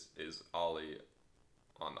 which is Ollie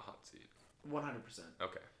on the hot seat? 100%.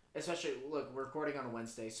 Okay. Especially, look, we're recording on a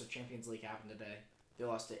Wednesday, so Champions League happened today. They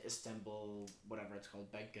lost to Istanbul, whatever it's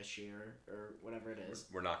called, Benkashir, or whatever it is.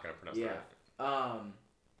 We're not going to pronounce that right.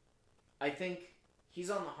 I think he's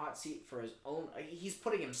on the hot seat for his own... He's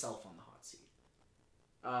putting himself on the hot seat.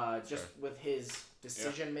 With his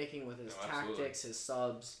decision-making, with his tactics, his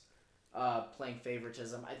subs, playing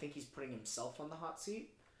favoritism. I think he's putting himself on the hot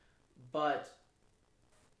seat. But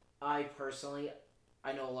I personally...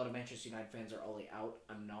 I know a lot of Manchester United fans are only out.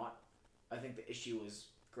 I'm not. I think the issue is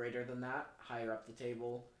greater than that, higher up the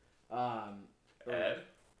table.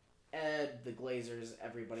 Ed, the Glazers,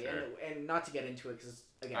 everybody. Sure. And not to get into it because,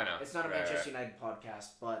 again, it's not a Manchester United podcast,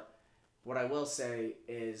 but what I will say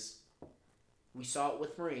is we saw it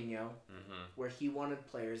with Mourinho, where he wanted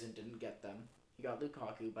players and didn't get them. He got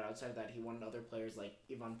Lukaku, but outside of that, he wanted other players like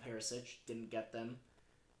Ivan Perisic, didn't get them.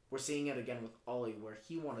 We're seeing it again with Ollie, where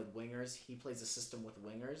he wanted wingers. He plays a system with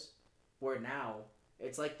wingers, where now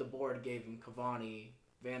it's like the board gave him Cavani,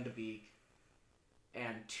 Van de Beek,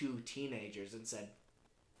 and 2 teenagers and said,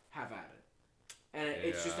 have at it. And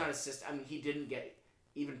it's just not a system. I mean, he didn't get...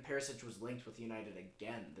 Even Perisic was linked with United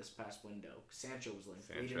again this past window. Sancho was linked.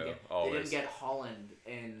 They didn't get Holland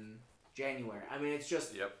in January. I mean, it's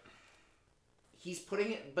just... Yep. He's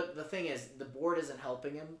putting it... But the thing is, the board isn't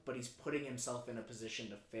helping him, but he's putting himself in a position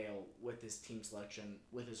to fail with his team selection,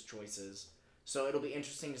 with his choices. So it'll be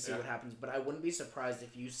interesting to see what happens. But I wouldn't be surprised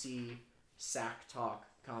if you see sack talk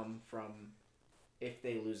come from if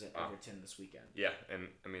they lose at Everton this weekend. Yeah, and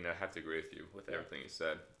I mean, I have to agree with you with everything you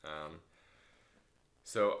said.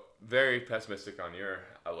 So very pessimistic on your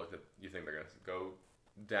outlook that you think they're going to go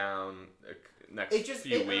down next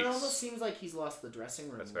few weeks. It almost seems like he's lost the dressing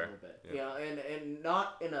room a little bit. Yeah, and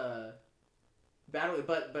not in a bad way,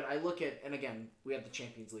 but I look at, and again, we had the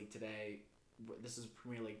Champions League today. This is a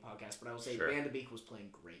Premier League podcast, but I will say Van de Beek was playing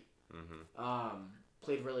great. Mm-hmm.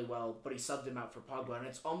 Played really well, but he subbed him out for Pogba, and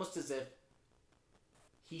it's almost as if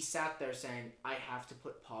he sat there saying, I have to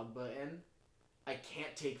put Pogba in. I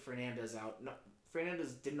can't take Fernandes out. No,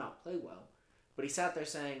 Fernandes did not play well, but he sat there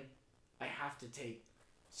saying, I have to take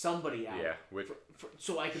somebody out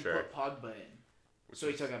so I can put Pogba in. So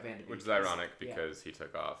he took out Van de Beek. Which is ironic because he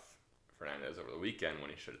took off Fernandes over the weekend when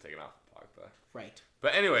he should have taken off Pogba. Right.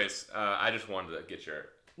 But anyways, I just wanted to get your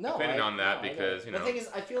opinion on that because, you know. The thing is,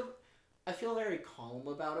 I feel very calm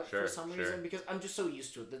about it for some reason because I'm just so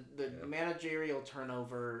used to it. The managerial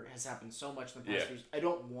turnover has happened so much in the past years. I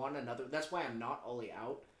don't want another. That's why I'm not Ollie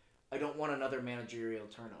out. I don't want another managerial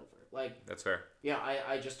turnover. Like, that's fair. Yeah,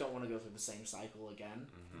 I just don't want to go through the same cycle again.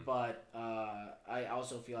 Mm-hmm. But I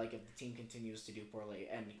also feel like if the team continues to do poorly,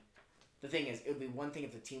 and the thing is, it would be one thing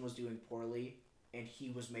if the team was doing poorly and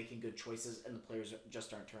he was making good choices and the players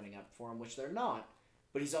just aren't turning up for him, which they're not.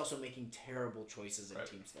 But he's also making terrible choices in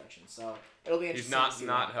team selection. So it'll be interesting. He's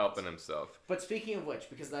not helping himself. But speaking of which,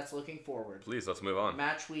 because that's looking forward. Please, let's move on.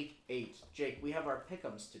 Match week 8. Jake, we have our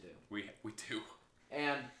pick'ems to do. We do.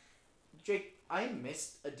 And Jake, I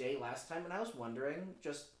missed a day last time, and I was wondering,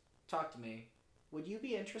 just talk to me. Would you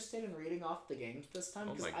be interested in reading off the games this time?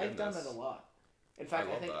 Because I've done it a lot. In fact,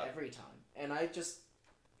 I think every time. And I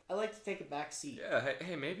like to take a back seat. Yeah,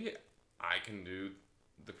 hey, maybe I can do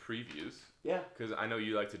the previews. Yeah. Because I know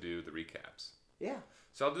you like to do the recaps. Yeah.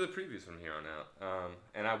 So I'll do the previews from here on out.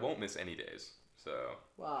 And I won't miss any days. So.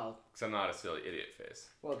 Wow. Because I'm not a silly idiot face.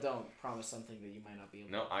 Well, don't promise something that you might not be able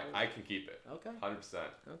to. No, I can keep it. Okay. 100%.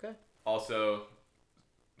 Okay. Also,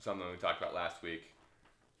 something we talked about last week,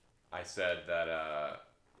 I said that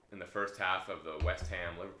in the first half of the West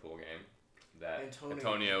Ham-Liverpool game, that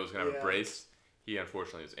Antonio was going to have a brace. He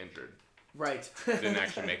unfortunately was injured. Right. Didn't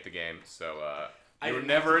actually make the game, so you were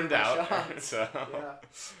never in doubt. So, yeah.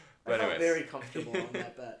 But I felt very comfortable on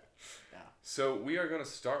that bet. Yeah. So we are going to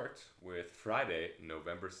start with Friday,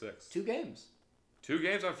 November 6th. 2 games. 2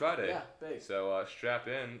 games on Friday. Yeah, big. So strap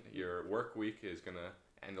in. Your work week is going to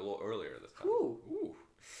end a little earlier this time. Ooh.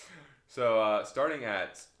 So starting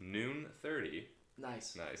at noon 30.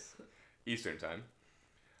 Nice. Eastern time.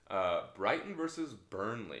 Brighton versus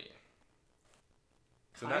Burnley.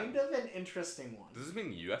 So kind of an interesting one. Does this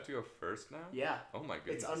mean you have to go first now? Yeah. Oh my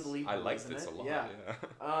goodness. It's unbelievable. I like this a lot. Yeah.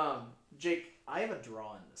 Jake, I have a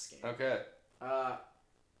draw in this game. Okay.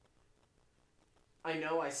 I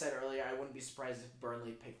know I said earlier I wouldn't be surprised if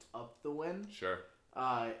Burnley picked up the win. Sure.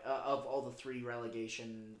 Of all the 3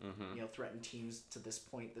 relegation, threatened teams to this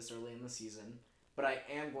point, this early in the season, but I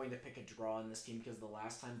am going to pick a draw in this team because the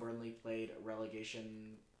last time Burnley played a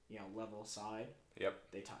relegation, level side,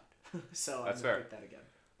 they tied. So that's I'm gonna fair. pick that again.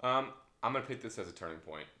 I'm gonna pick this as a turning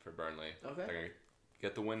point for Burnley. Okay. They're gonna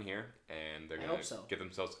get the win here, and they're gonna get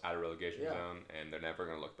themselves out of relegation zone, and they're never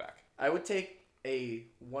gonna look back. I would take a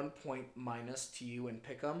 1 point minus to you and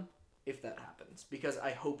pick 'em if that happens because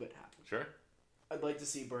I hope it happens. Sure. I'd like to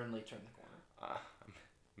see Burnley turn the corner.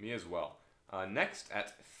 Me as well. Next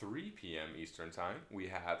at 3 p.m. Eastern time, we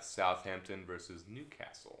have Southampton versus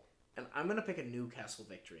Newcastle. And I'm going to pick a Newcastle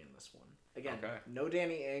victory in this one. Again, no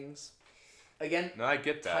Danny Ings. Again, no, I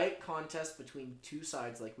get that. Tight contest between 2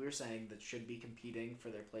 sides, like we were saying, that should be competing for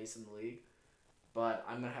their place in the league. But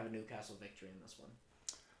I'm going to have a Newcastle victory in this one.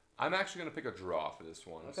 I'm actually going to pick a draw for this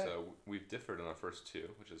one. Okay. So we've differed on our first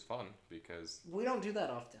 2, which is fun because... We don't do that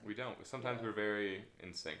often. We don't. Sometimes we're very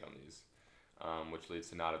in sync on these, which leads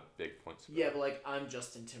to not a big point spread. Yeah, but like I'm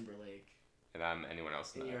Justin Timberlake. And I'm anyone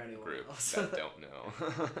else in that group else. that don't know.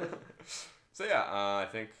 So yeah, I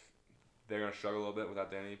think they're going to struggle a little bit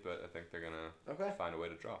without Danny, but I think they're going to find a way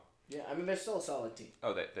to draw. Yeah, I mean, they're still a solid team.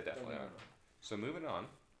 Oh, they definitely are. So moving on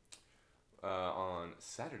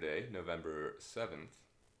Saturday, November 7th,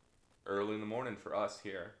 early in the morning for us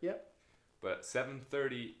here. Yep. But at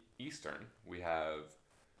 7:30 Eastern, we have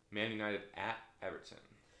Man United at Everton.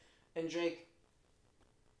 And Jake,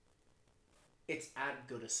 it's at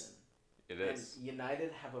Goodison. It is. And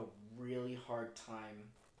United have a really hard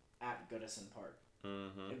time at Goodison Park.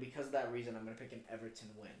 Mm-hmm. And because of that reason, I'm going to pick an Everton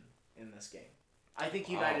win in this game. I think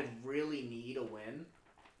United really need a win.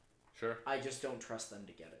 Sure. I just don't trust them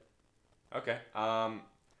to get it. Okay. I'm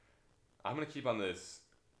going to keep on this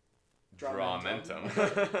draw momentum.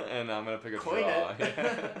 And I'm going to pick a Coin draw.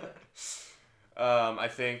 I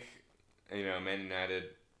think, Man United.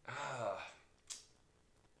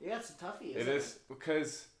 Yeah, it's a toughie. It is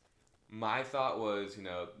because my thought was,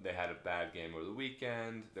 they had a bad game over the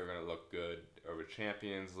weekend. They're gonna look good over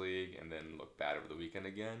Champions League, and then look bad over the weekend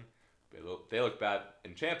again. They look bad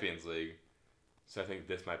in Champions League, so I think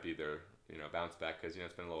this might be their bounce back because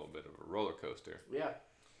it's been a little bit of a roller coaster. Yeah.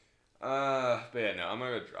 But yeah, no, I'm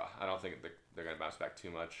gonna go draw. I don't think they're gonna bounce back too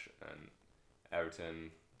much, and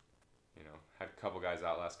Everton, had a couple guys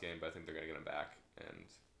out last game, but I think they're gonna get them back and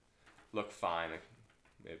look fine.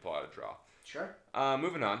 Maybe pull out a draw. Sure.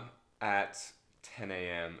 Moving on, at 10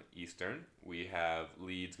 a.m. Eastern, we have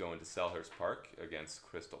Leeds going to Selhurst Park against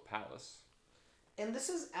Crystal Palace. And this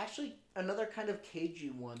is actually another kind of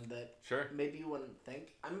cagey one that maybe you wouldn't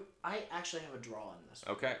think. I actually have a draw on this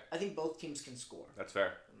one. Okay. I think both teams can score. That's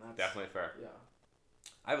fair. Definitely fair. Yeah.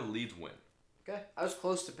 I have a Leeds win. Okay. I was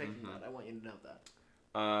close to picking that. I want you to know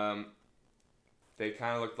that. They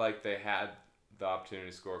kind of looked like they had the opportunity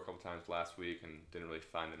to score a couple times last week and didn't really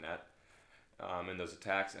find the net in those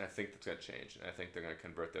attacks, and I think that's going to change. And I think they're going to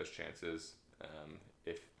convert those chances.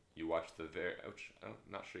 If you watch which I'm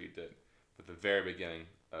not sure you did, but the very beginning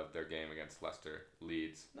of their game against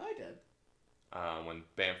Leeds. No, I did. When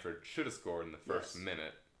Bamford should have scored in the first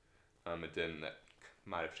minute, it didn't. That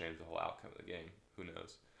might have changed the whole outcome of the game. Who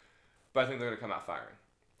knows? But I think they're going to come out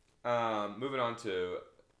firing. Moving on to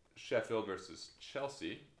Sheffield versus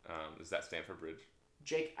Chelsea. Is that Stamford Bridge?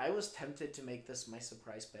 Jake, I was tempted to make this my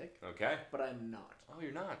surprise pick. Okay. But I'm not. Oh,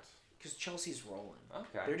 you're not? Because Chelsea's rolling.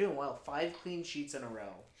 Okay. They're doing well. 5 clean sheets in a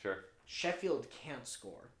row. Sure. Sheffield can't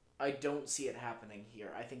score. I don't see it happening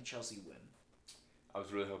here. I think Chelsea win. I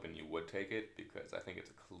was really hoping you would take it because I think it's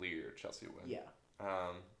a clear Chelsea win. Yeah.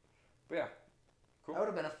 But yeah. Cool. I would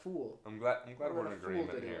have been a fool. I'm glad we're in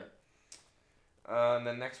agreement here. And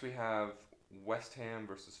then next we have West Ham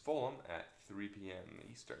versus Fulham at 3 p.m.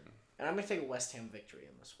 Eastern. And I'm going to take a West Ham victory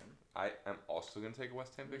in this one. I am also going to take a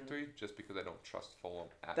West Ham victory just because I don't trust Fulham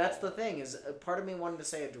at all. That's the thing, is part of me wanted to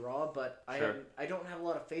say a draw, but I don't have a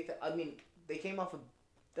lot of faith. I mean, they came off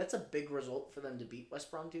that's a big result for them to beat West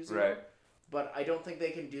Brom 2-0. Right. But I don't think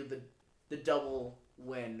they can do the double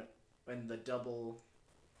win and the double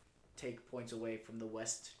take points away from the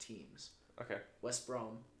West teams. Okay. West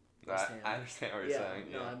Brom. West Ham. I understand what you're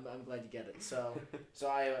saying. No, Yeah. I'm glad you get it. So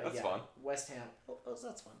That's fun. West Ham. Oh,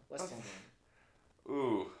 that's fun. West Ham win.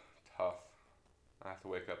 Ooh, tough. I have to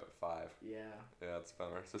wake up at 5. Yeah. Yeah, that's a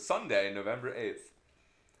bummer. So Sunday, November 8th,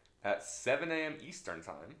 at 7 a.m. Eastern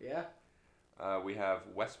time. Yeah. We have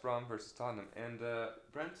West Brom versus Tottenham. And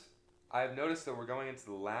Brent, I've noticed that we're going into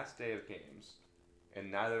the last day of games,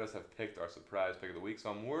 and neither of us have picked our surprise pick of the week.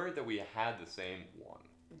 So I'm worried that we had the same one.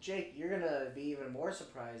 Jake, you're gonna be even more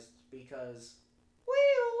surprised because.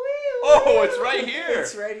 Oh, it's right here!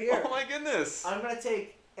 It's right here. Oh my goodness! I'm gonna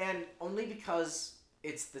take, and only because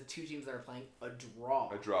it's the two teams that are playing, a draw.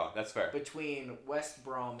 A draw. That's fair. Between West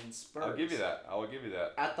Brom and Spurs. I'll give you that. I will give you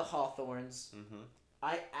that. At the Hawthorns. Mm-hmm.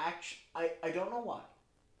 I don't know why.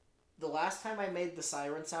 The last time I made the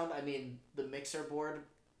siren sound, I mean the mixer board.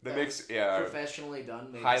 Professionally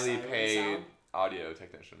done. Made highly paid sound. audio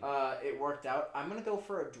technician. It worked out. I'm gonna go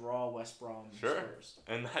for a draw, West Brom. Sure. Spurs.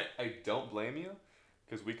 And I don't blame you,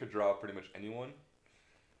 because we could draw pretty much anyone.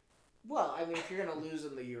 Well, I mean, if you're gonna lose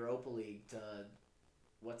in the Europa League to,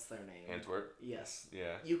 what's their name? Antwerp. Yes.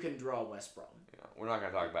 Yeah. You can draw West Brom. Yeah. We're not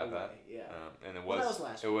gonna talk about that. Yeah. And it that was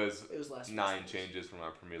last. It was last 9 changes from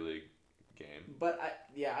our Premier League game. But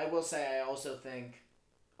I will say I also think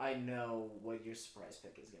I know what your surprise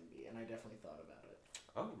pick is gonna be, and I definitely thought about it.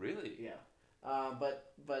 Oh, really? Yeah.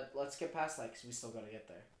 But let's get past that because we still gotta get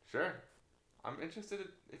there. Sure. I'm interested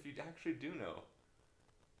if you actually do know.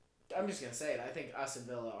 I'm just gonna say it. I think Aston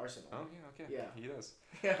Villa, Arsenal. Oh yeah, okay. Yeah. He does.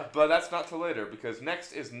 Yeah. But that's not till later because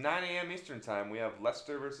next is 9 a.m. Eastern time. We have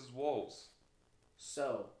Leicester versus Wolves.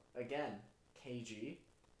 So again, KG.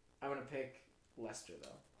 I'm gonna pick Leicester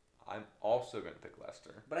though. I'm also gonna pick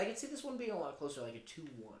Leicester. But I can see this one being a lot closer, like a 2-1.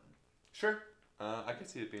 Sure. I can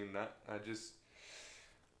see it being that.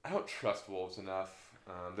 I don't trust Wolves enough.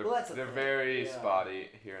 They're very spotty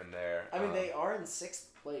here and there. I mean, they are in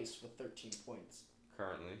 6th place with 13 points.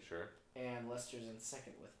 Currently, sure. And Leicester's in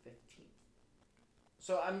 2nd with 15.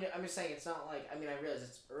 So I'm just saying it's not like, I mean, I realize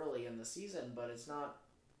it's early in the season, but it's not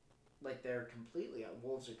like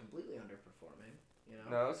Wolves are completely underperforming. You know?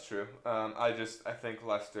 No, that's true. I think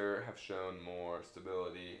Leicester have shown more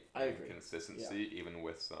stability and consistency, even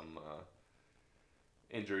with some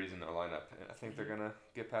injuries in their lineup. And I think they're gonna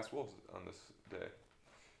get past Wolves on this day.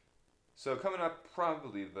 So coming up,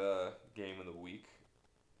 probably the game of the week.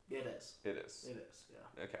 It is. It is. It is,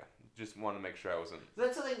 yeah. Okay. Just want to make sure I wasn't.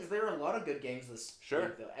 That's the thing, is there are a lot of good games this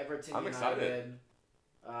week, though. Everton I'm United,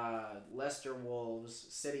 excited. Leicester Wolves,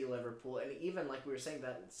 City Liverpool, and even, like we were saying,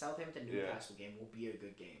 that Southampton Newcastle game will be a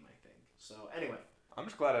good game, I think. So, anyway. I'm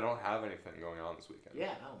just glad I don't have anything going on this weekend.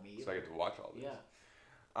 Yeah, no, me either. So I get to watch all these.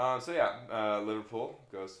 Yeah. Liverpool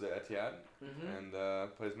goes to the Etihad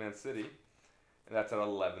and plays Man City. And that's at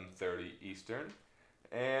 11:30 Eastern.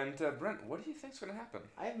 And Brent, what do you think's going to happen?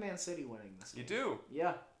 I have Man City winning this game. You do?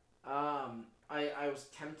 Yeah. I was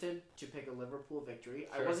tempted to pick a Liverpool victory.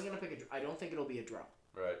 Sure. I wasn't going to pick I don't think it'll be a draw.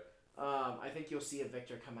 Right. I think you'll see a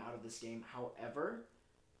victor come out of this game. However,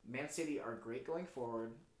 Man City are great going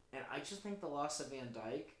forward. And I just think the loss of Van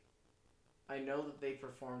Dijk, I know that they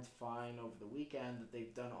performed fine over the weekend, that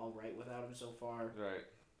they've done all right without him so far. Right.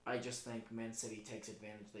 I just think Man City takes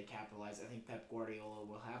advantage. They capitalize. I think Pep Guardiola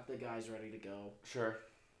will have the guys ready to go. Sure.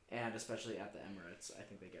 And especially at the Emirates, I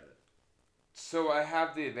think they get it. So I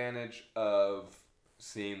have the advantage of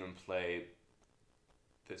seeing them play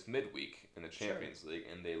this midweek in the Champions League,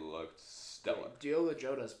 and they looked stellar. Diogo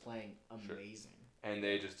Jota's playing amazing. Sure. And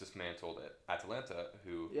they just dismantled Atalanta,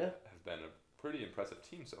 who have been a pretty impressive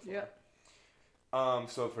team so far. Yeah.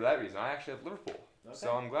 So for that reason, I actually have Liverpool. Okay.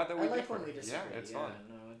 So I'm glad that we I like differ. when we disagree. Yeah, it's fun.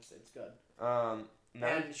 No, it's good. Now,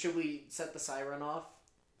 And should we set the siren off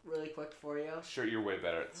really quick for you? Sure, you're way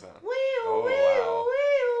better at sound. Wow.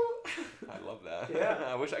 I love that. Yeah.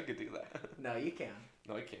 I wish I could do that. No, you can.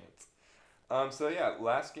 No, I can't. So yeah,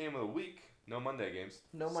 last game of the week. No Monday games.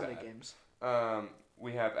 No Monday Sad. games.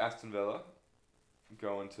 We have Aston Villa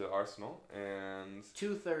going to Arsenal and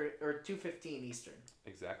 2:15 Eastern.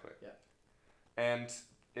 Exactly. Yeah. And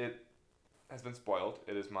it has been spoiled.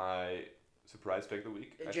 It is my surprise pick of the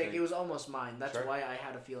week. Jake, it was almost mine. That's Sure. why I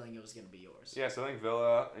had a feeling it was going to be yours. Yeah, so I think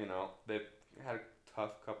Villa, they've had a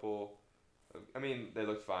tough couple. I mean, they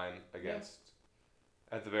looked fine against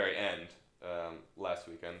at the very end last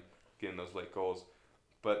weekend, getting those late goals.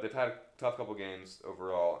 But they've had a tough couple games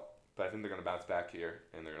overall. But I think they're going to bounce back here,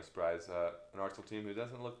 and they're going to surprise an Arsenal team who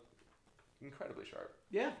doesn't look incredibly sharp.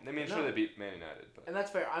 Yeah. I mean, sure, they beat Man United. But and that's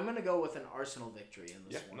fair. I'm going to go with an Arsenal victory in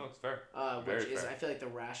this one. Yeah, no, it's fair. Which is, fair. I feel like, the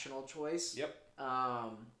rational choice. Yep.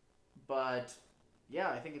 But, yeah,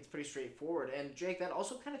 I think it's pretty straightforward. And, Jake, that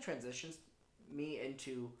also kind of transitions me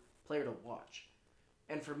into player to watch.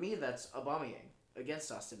 And for me, that's Aubameyang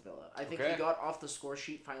against Aston Villa. I think he got off the score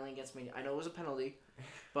sheet finally against Me. I know it was a penalty,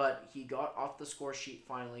 but he got off the score sheet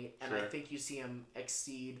finally, and I think you see him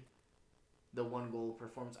exceed the 1-goal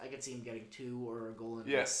performance. I could see him getting 2 or a goal and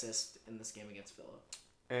an assist in this game against Villa.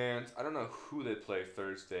 And I don't know who they play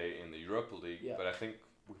Thursday in the Europa League, but I think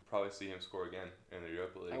we'll probably see him score again in the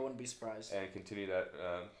Europa League. I wouldn't be surprised. And continue that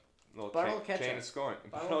little chain of scoring.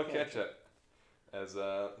 Bottle ketchup, as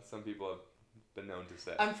some people have been known to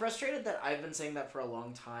say. I'm frustrated that I've been saying that for a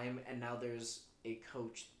long time, and now there's a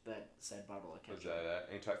coach that said bottle of ketchup. Was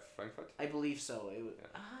that Eintracht Frankfurt? I believe so. It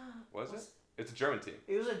was, was it? It's a German team.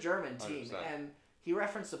 It was a German team, 100%. and he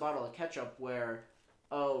referenced the bottle of ketchup where,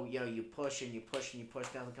 you push and you push and you push,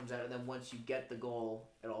 nothing comes out, and then once you get the goal,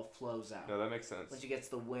 it all flows out. No, that makes sense. Once you get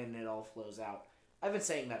to the win, it all flows out. I've been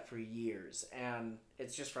saying that for years, and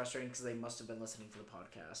it's just frustrating because they must have been listening to the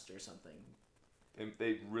podcast or something.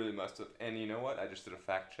 They really must have. And you know what? I just did a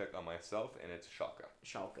fact check on myself, and it's Schalke.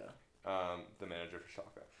 The manager for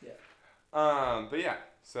Schalke. Yeah. But yeah,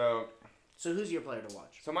 so who's your player to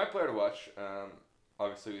watch? So my player to watch,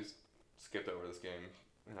 obviously we skipped over this game,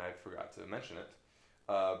 and I forgot to mention it,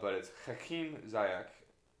 but it's Hakim Ziyech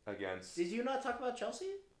against... Did you not talk about Chelsea?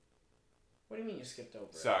 What do you mean you skipped over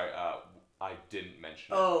it? Sorry, I didn't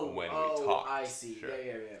mention it when we talked. I see. Sure.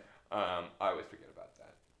 Yeah. I always forget about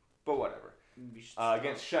that. But whatever.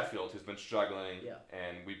 Against Sheffield, who's been struggling,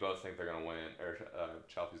 and we both think they're going to win, or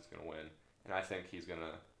Chelsea's going to win, and I think he's going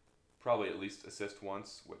to probably at least assist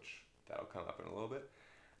once, which that'll come up in a little bit,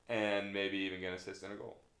 and maybe even get an assist and a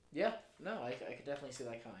goal. Yeah, no, I could definitely see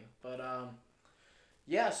that coming. But,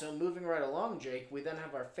 so moving right along, Jake, we then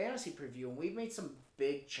have our fantasy preview, and we've made some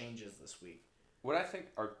big changes this week. What I think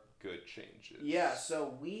are good changes. Yeah,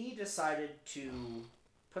 so we decided to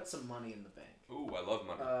put some money in the bank. Ooh, I love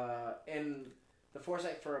money. And the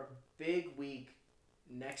foresight for a big week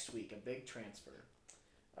next week, a big transfer.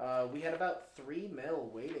 We had about $3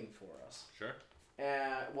 million waiting for us. Sure.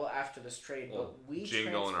 After this trade, but we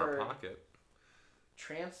jingle in our pocket.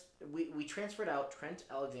 We transferred out Trent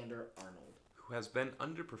Alexander-Arnold, who has been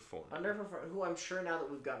underperforming. Who I'm sure now that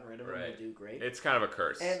we've gotten rid of him will do great. It's kind of a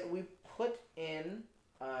curse. And we put in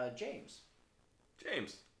James.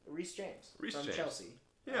 Reece James from Chelsea.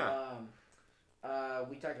 Yeah.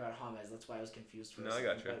 We talked about James. That's why I was confused for a second.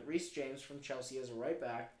 I got you. But Reece James from Chelsea as a right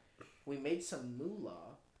back. we made some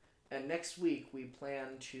moolah, and next week we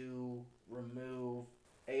plan to remove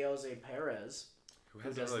Aoze Perez, Who who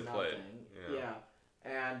hasn't does really played. nothing. Yeah.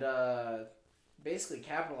 And basically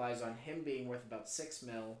capitalize on him being worth about $6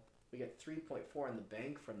 million. We get 3.4 in the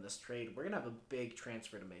bank from this trade. We're gonna have a big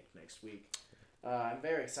transfer to make next week. I'm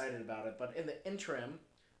very excited about it. But in the interim,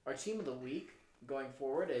 our team of the week going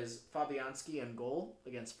forward is Fabianski in goal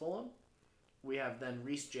against Fulham. We have then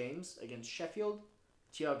Reece James against Sheffield,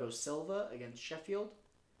 Thiago Silva against Sheffield,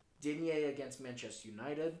 Digne against Manchester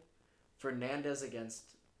United, Fernandez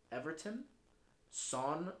against Everton,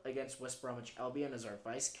 Son against West Bromwich Albion as our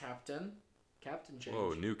vice captain. Captain change.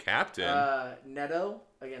 Whoa, new captain. Neto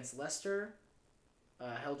against Leicester,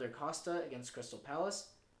 Helder Costa against Crystal Palace,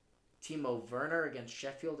 Timo Werner against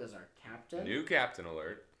Sheffield as our captain. New captain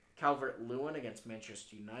alert. Calvert-Lewin against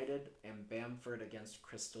Manchester United, and Bamford against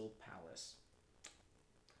Crystal Palace.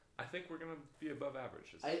 I think we're going to be above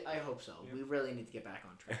average. I hope so. Yeah. We really need to get back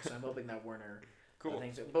on track, so I'm hoping that Werner... Cool.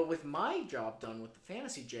 Things. But with my job done with the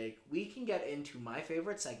fantasy, Jake, we can get into my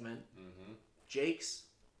favorite segment, Jake's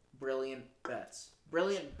Brilliant Bets.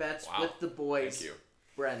 Brilliant Bets with the boys. Thank you.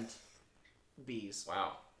 Brent. Bees.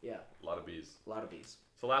 Wow. Yeah. A lot of bees. A lot of bees.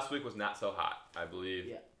 So last week was not so hot. I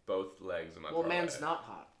believe both legs of my parlay. Man's not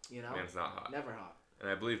hot, you know? Man's not hot. Never hot.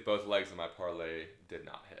 And I believe both legs of my parlay did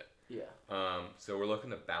not hit. Yeah. So we're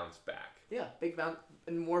looking to bounce back. Yeah, big bounce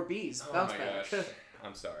and more bees. Oh Bounce my back. gosh.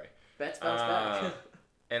 I'm sorry. Bets bounce back.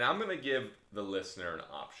 And I'm going to give the listener an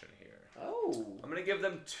option here. Oh. I'm going to give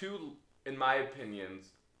them two, in my opinion,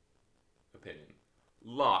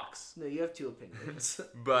 locks. No, you have two opinions.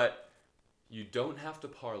 But you don't have to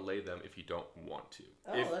parlay them if you don't want to.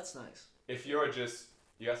 Oh, that's nice. If you're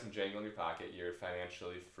you got some jangle in your pocket, you're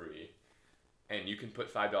financially free, and you can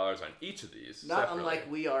put $5 on each of these. Not separately. unlike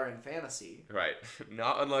we are in fantasy. Right.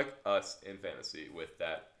 Not unlike us in fantasy with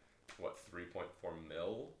that, 3.4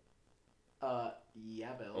 mil?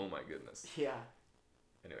 Yeah, Bill. Oh my goodness. Yeah.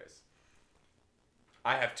 Anyways.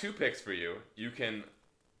 I have two picks for you. You can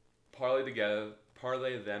parlay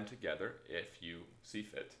them together if you see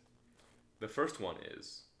fit. The first one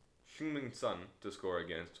is Heung-min Son to score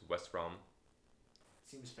against West Brom.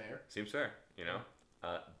 Seems fair. Seems fair, you know.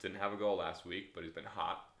 Didn't have a goal last week, but he's been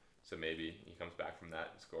hot, so maybe he comes back from that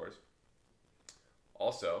and scores.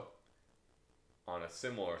 Also, on a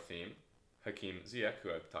similar theme, Hakim Ziyech, who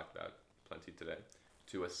I've talked about plenty today,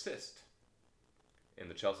 to assist in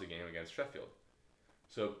the Chelsea game against Sheffield.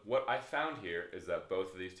 So what I found here is that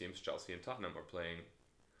both of these teams, Chelsea and Tottenham, are playing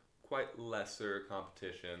quite lesser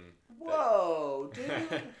competition. Whoa, dude.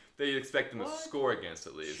 That you'd expect them to score against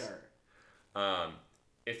at least. Sure.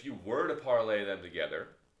 If you were to parlay them together,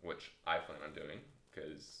 which I plan on doing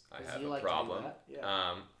because I have a problem,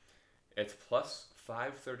 it's plus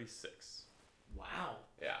 536. Wow.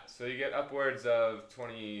 Yeah, so you get upwards of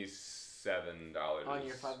 $27 on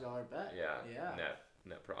your $5 bet. Yeah.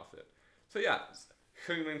 Net profit. So yeah,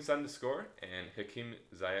 Heung-min Son to score and Hakim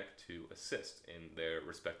Ziyech to assist in their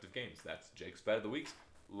respective games. That's Jake's bet of the week.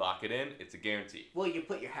 Lock it in. It's a guarantee. Well, you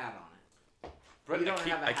put your hat on it. But you don't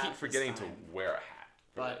have a hat I keep forgetting this to time. wear a hat.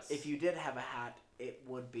 But if you did have a hat, it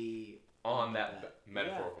would be on that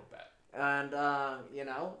metaphorical bet. And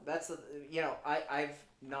that's I've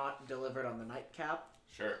not delivered on the nightcap.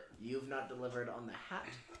 Sure. You've not delivered on the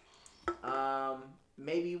hat.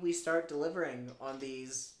 Maybe we start delivering on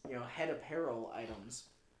these, head apparel items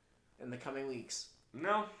in the coming weeks.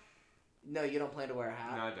 No, you don't plan to wear a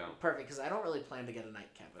hat? No, I don't. Perfect, because I don't really plan to get a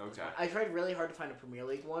nightcap at this Okay. point. I tried really hard to find a Premier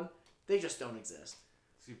League one. They just don't exist.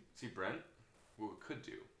 See, Brent, what we could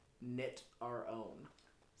do? Knit our own.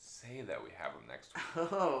 Say that we have them next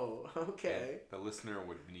week. Oh, okay. And the listener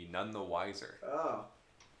would be none the wiser. Oh.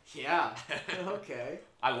 Yeah. Okay.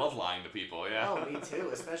 I love lying to people, yeah. Oh, me too,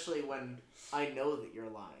 especially when I know that you're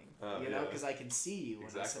lying. Because I can see you when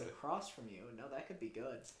I sit across from you. No, that could be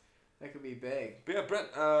good. That could be big. But yeah,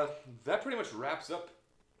 Brent, that pretty much wraps up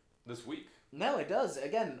this week. No, it does.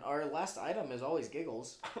 Again, our last item is always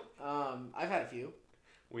giggles. I've had a few.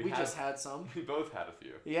 We just had some. We both had a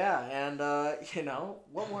few. Yeah, and,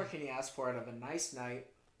 what more can you ask for out of a nice night,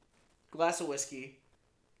 glass of whiskey,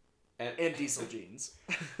 and diesel jeans?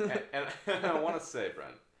 and I want to say,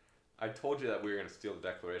 Brent, I told you that we were going to steal the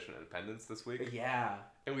Declaration of Independence this week. Yeah.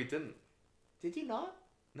 And we didn't. Did you not?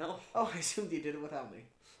 No. Oh, I assumed you did it without me.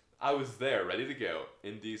 I was there, ready to go,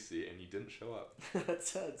 in D.C., and you didn't show up.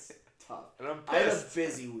 That's tough. And I'm pissed. I had a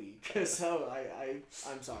busy week, so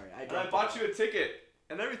I'm sorry. I bought you a ticket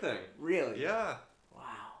and everything. Really? Yeah. Wow.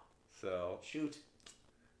 So. Shoot.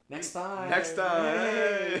 Next time. Next time.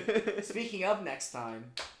 Hey. Speaking of next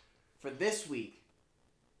time, for this week,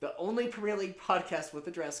 The only Premier League podcast with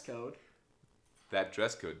a dress code. That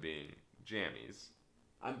dress code being jammies.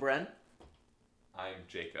 I'm Brent. I'm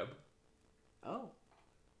Jacob. Oh.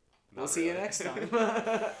 Not We'll see you really. next time.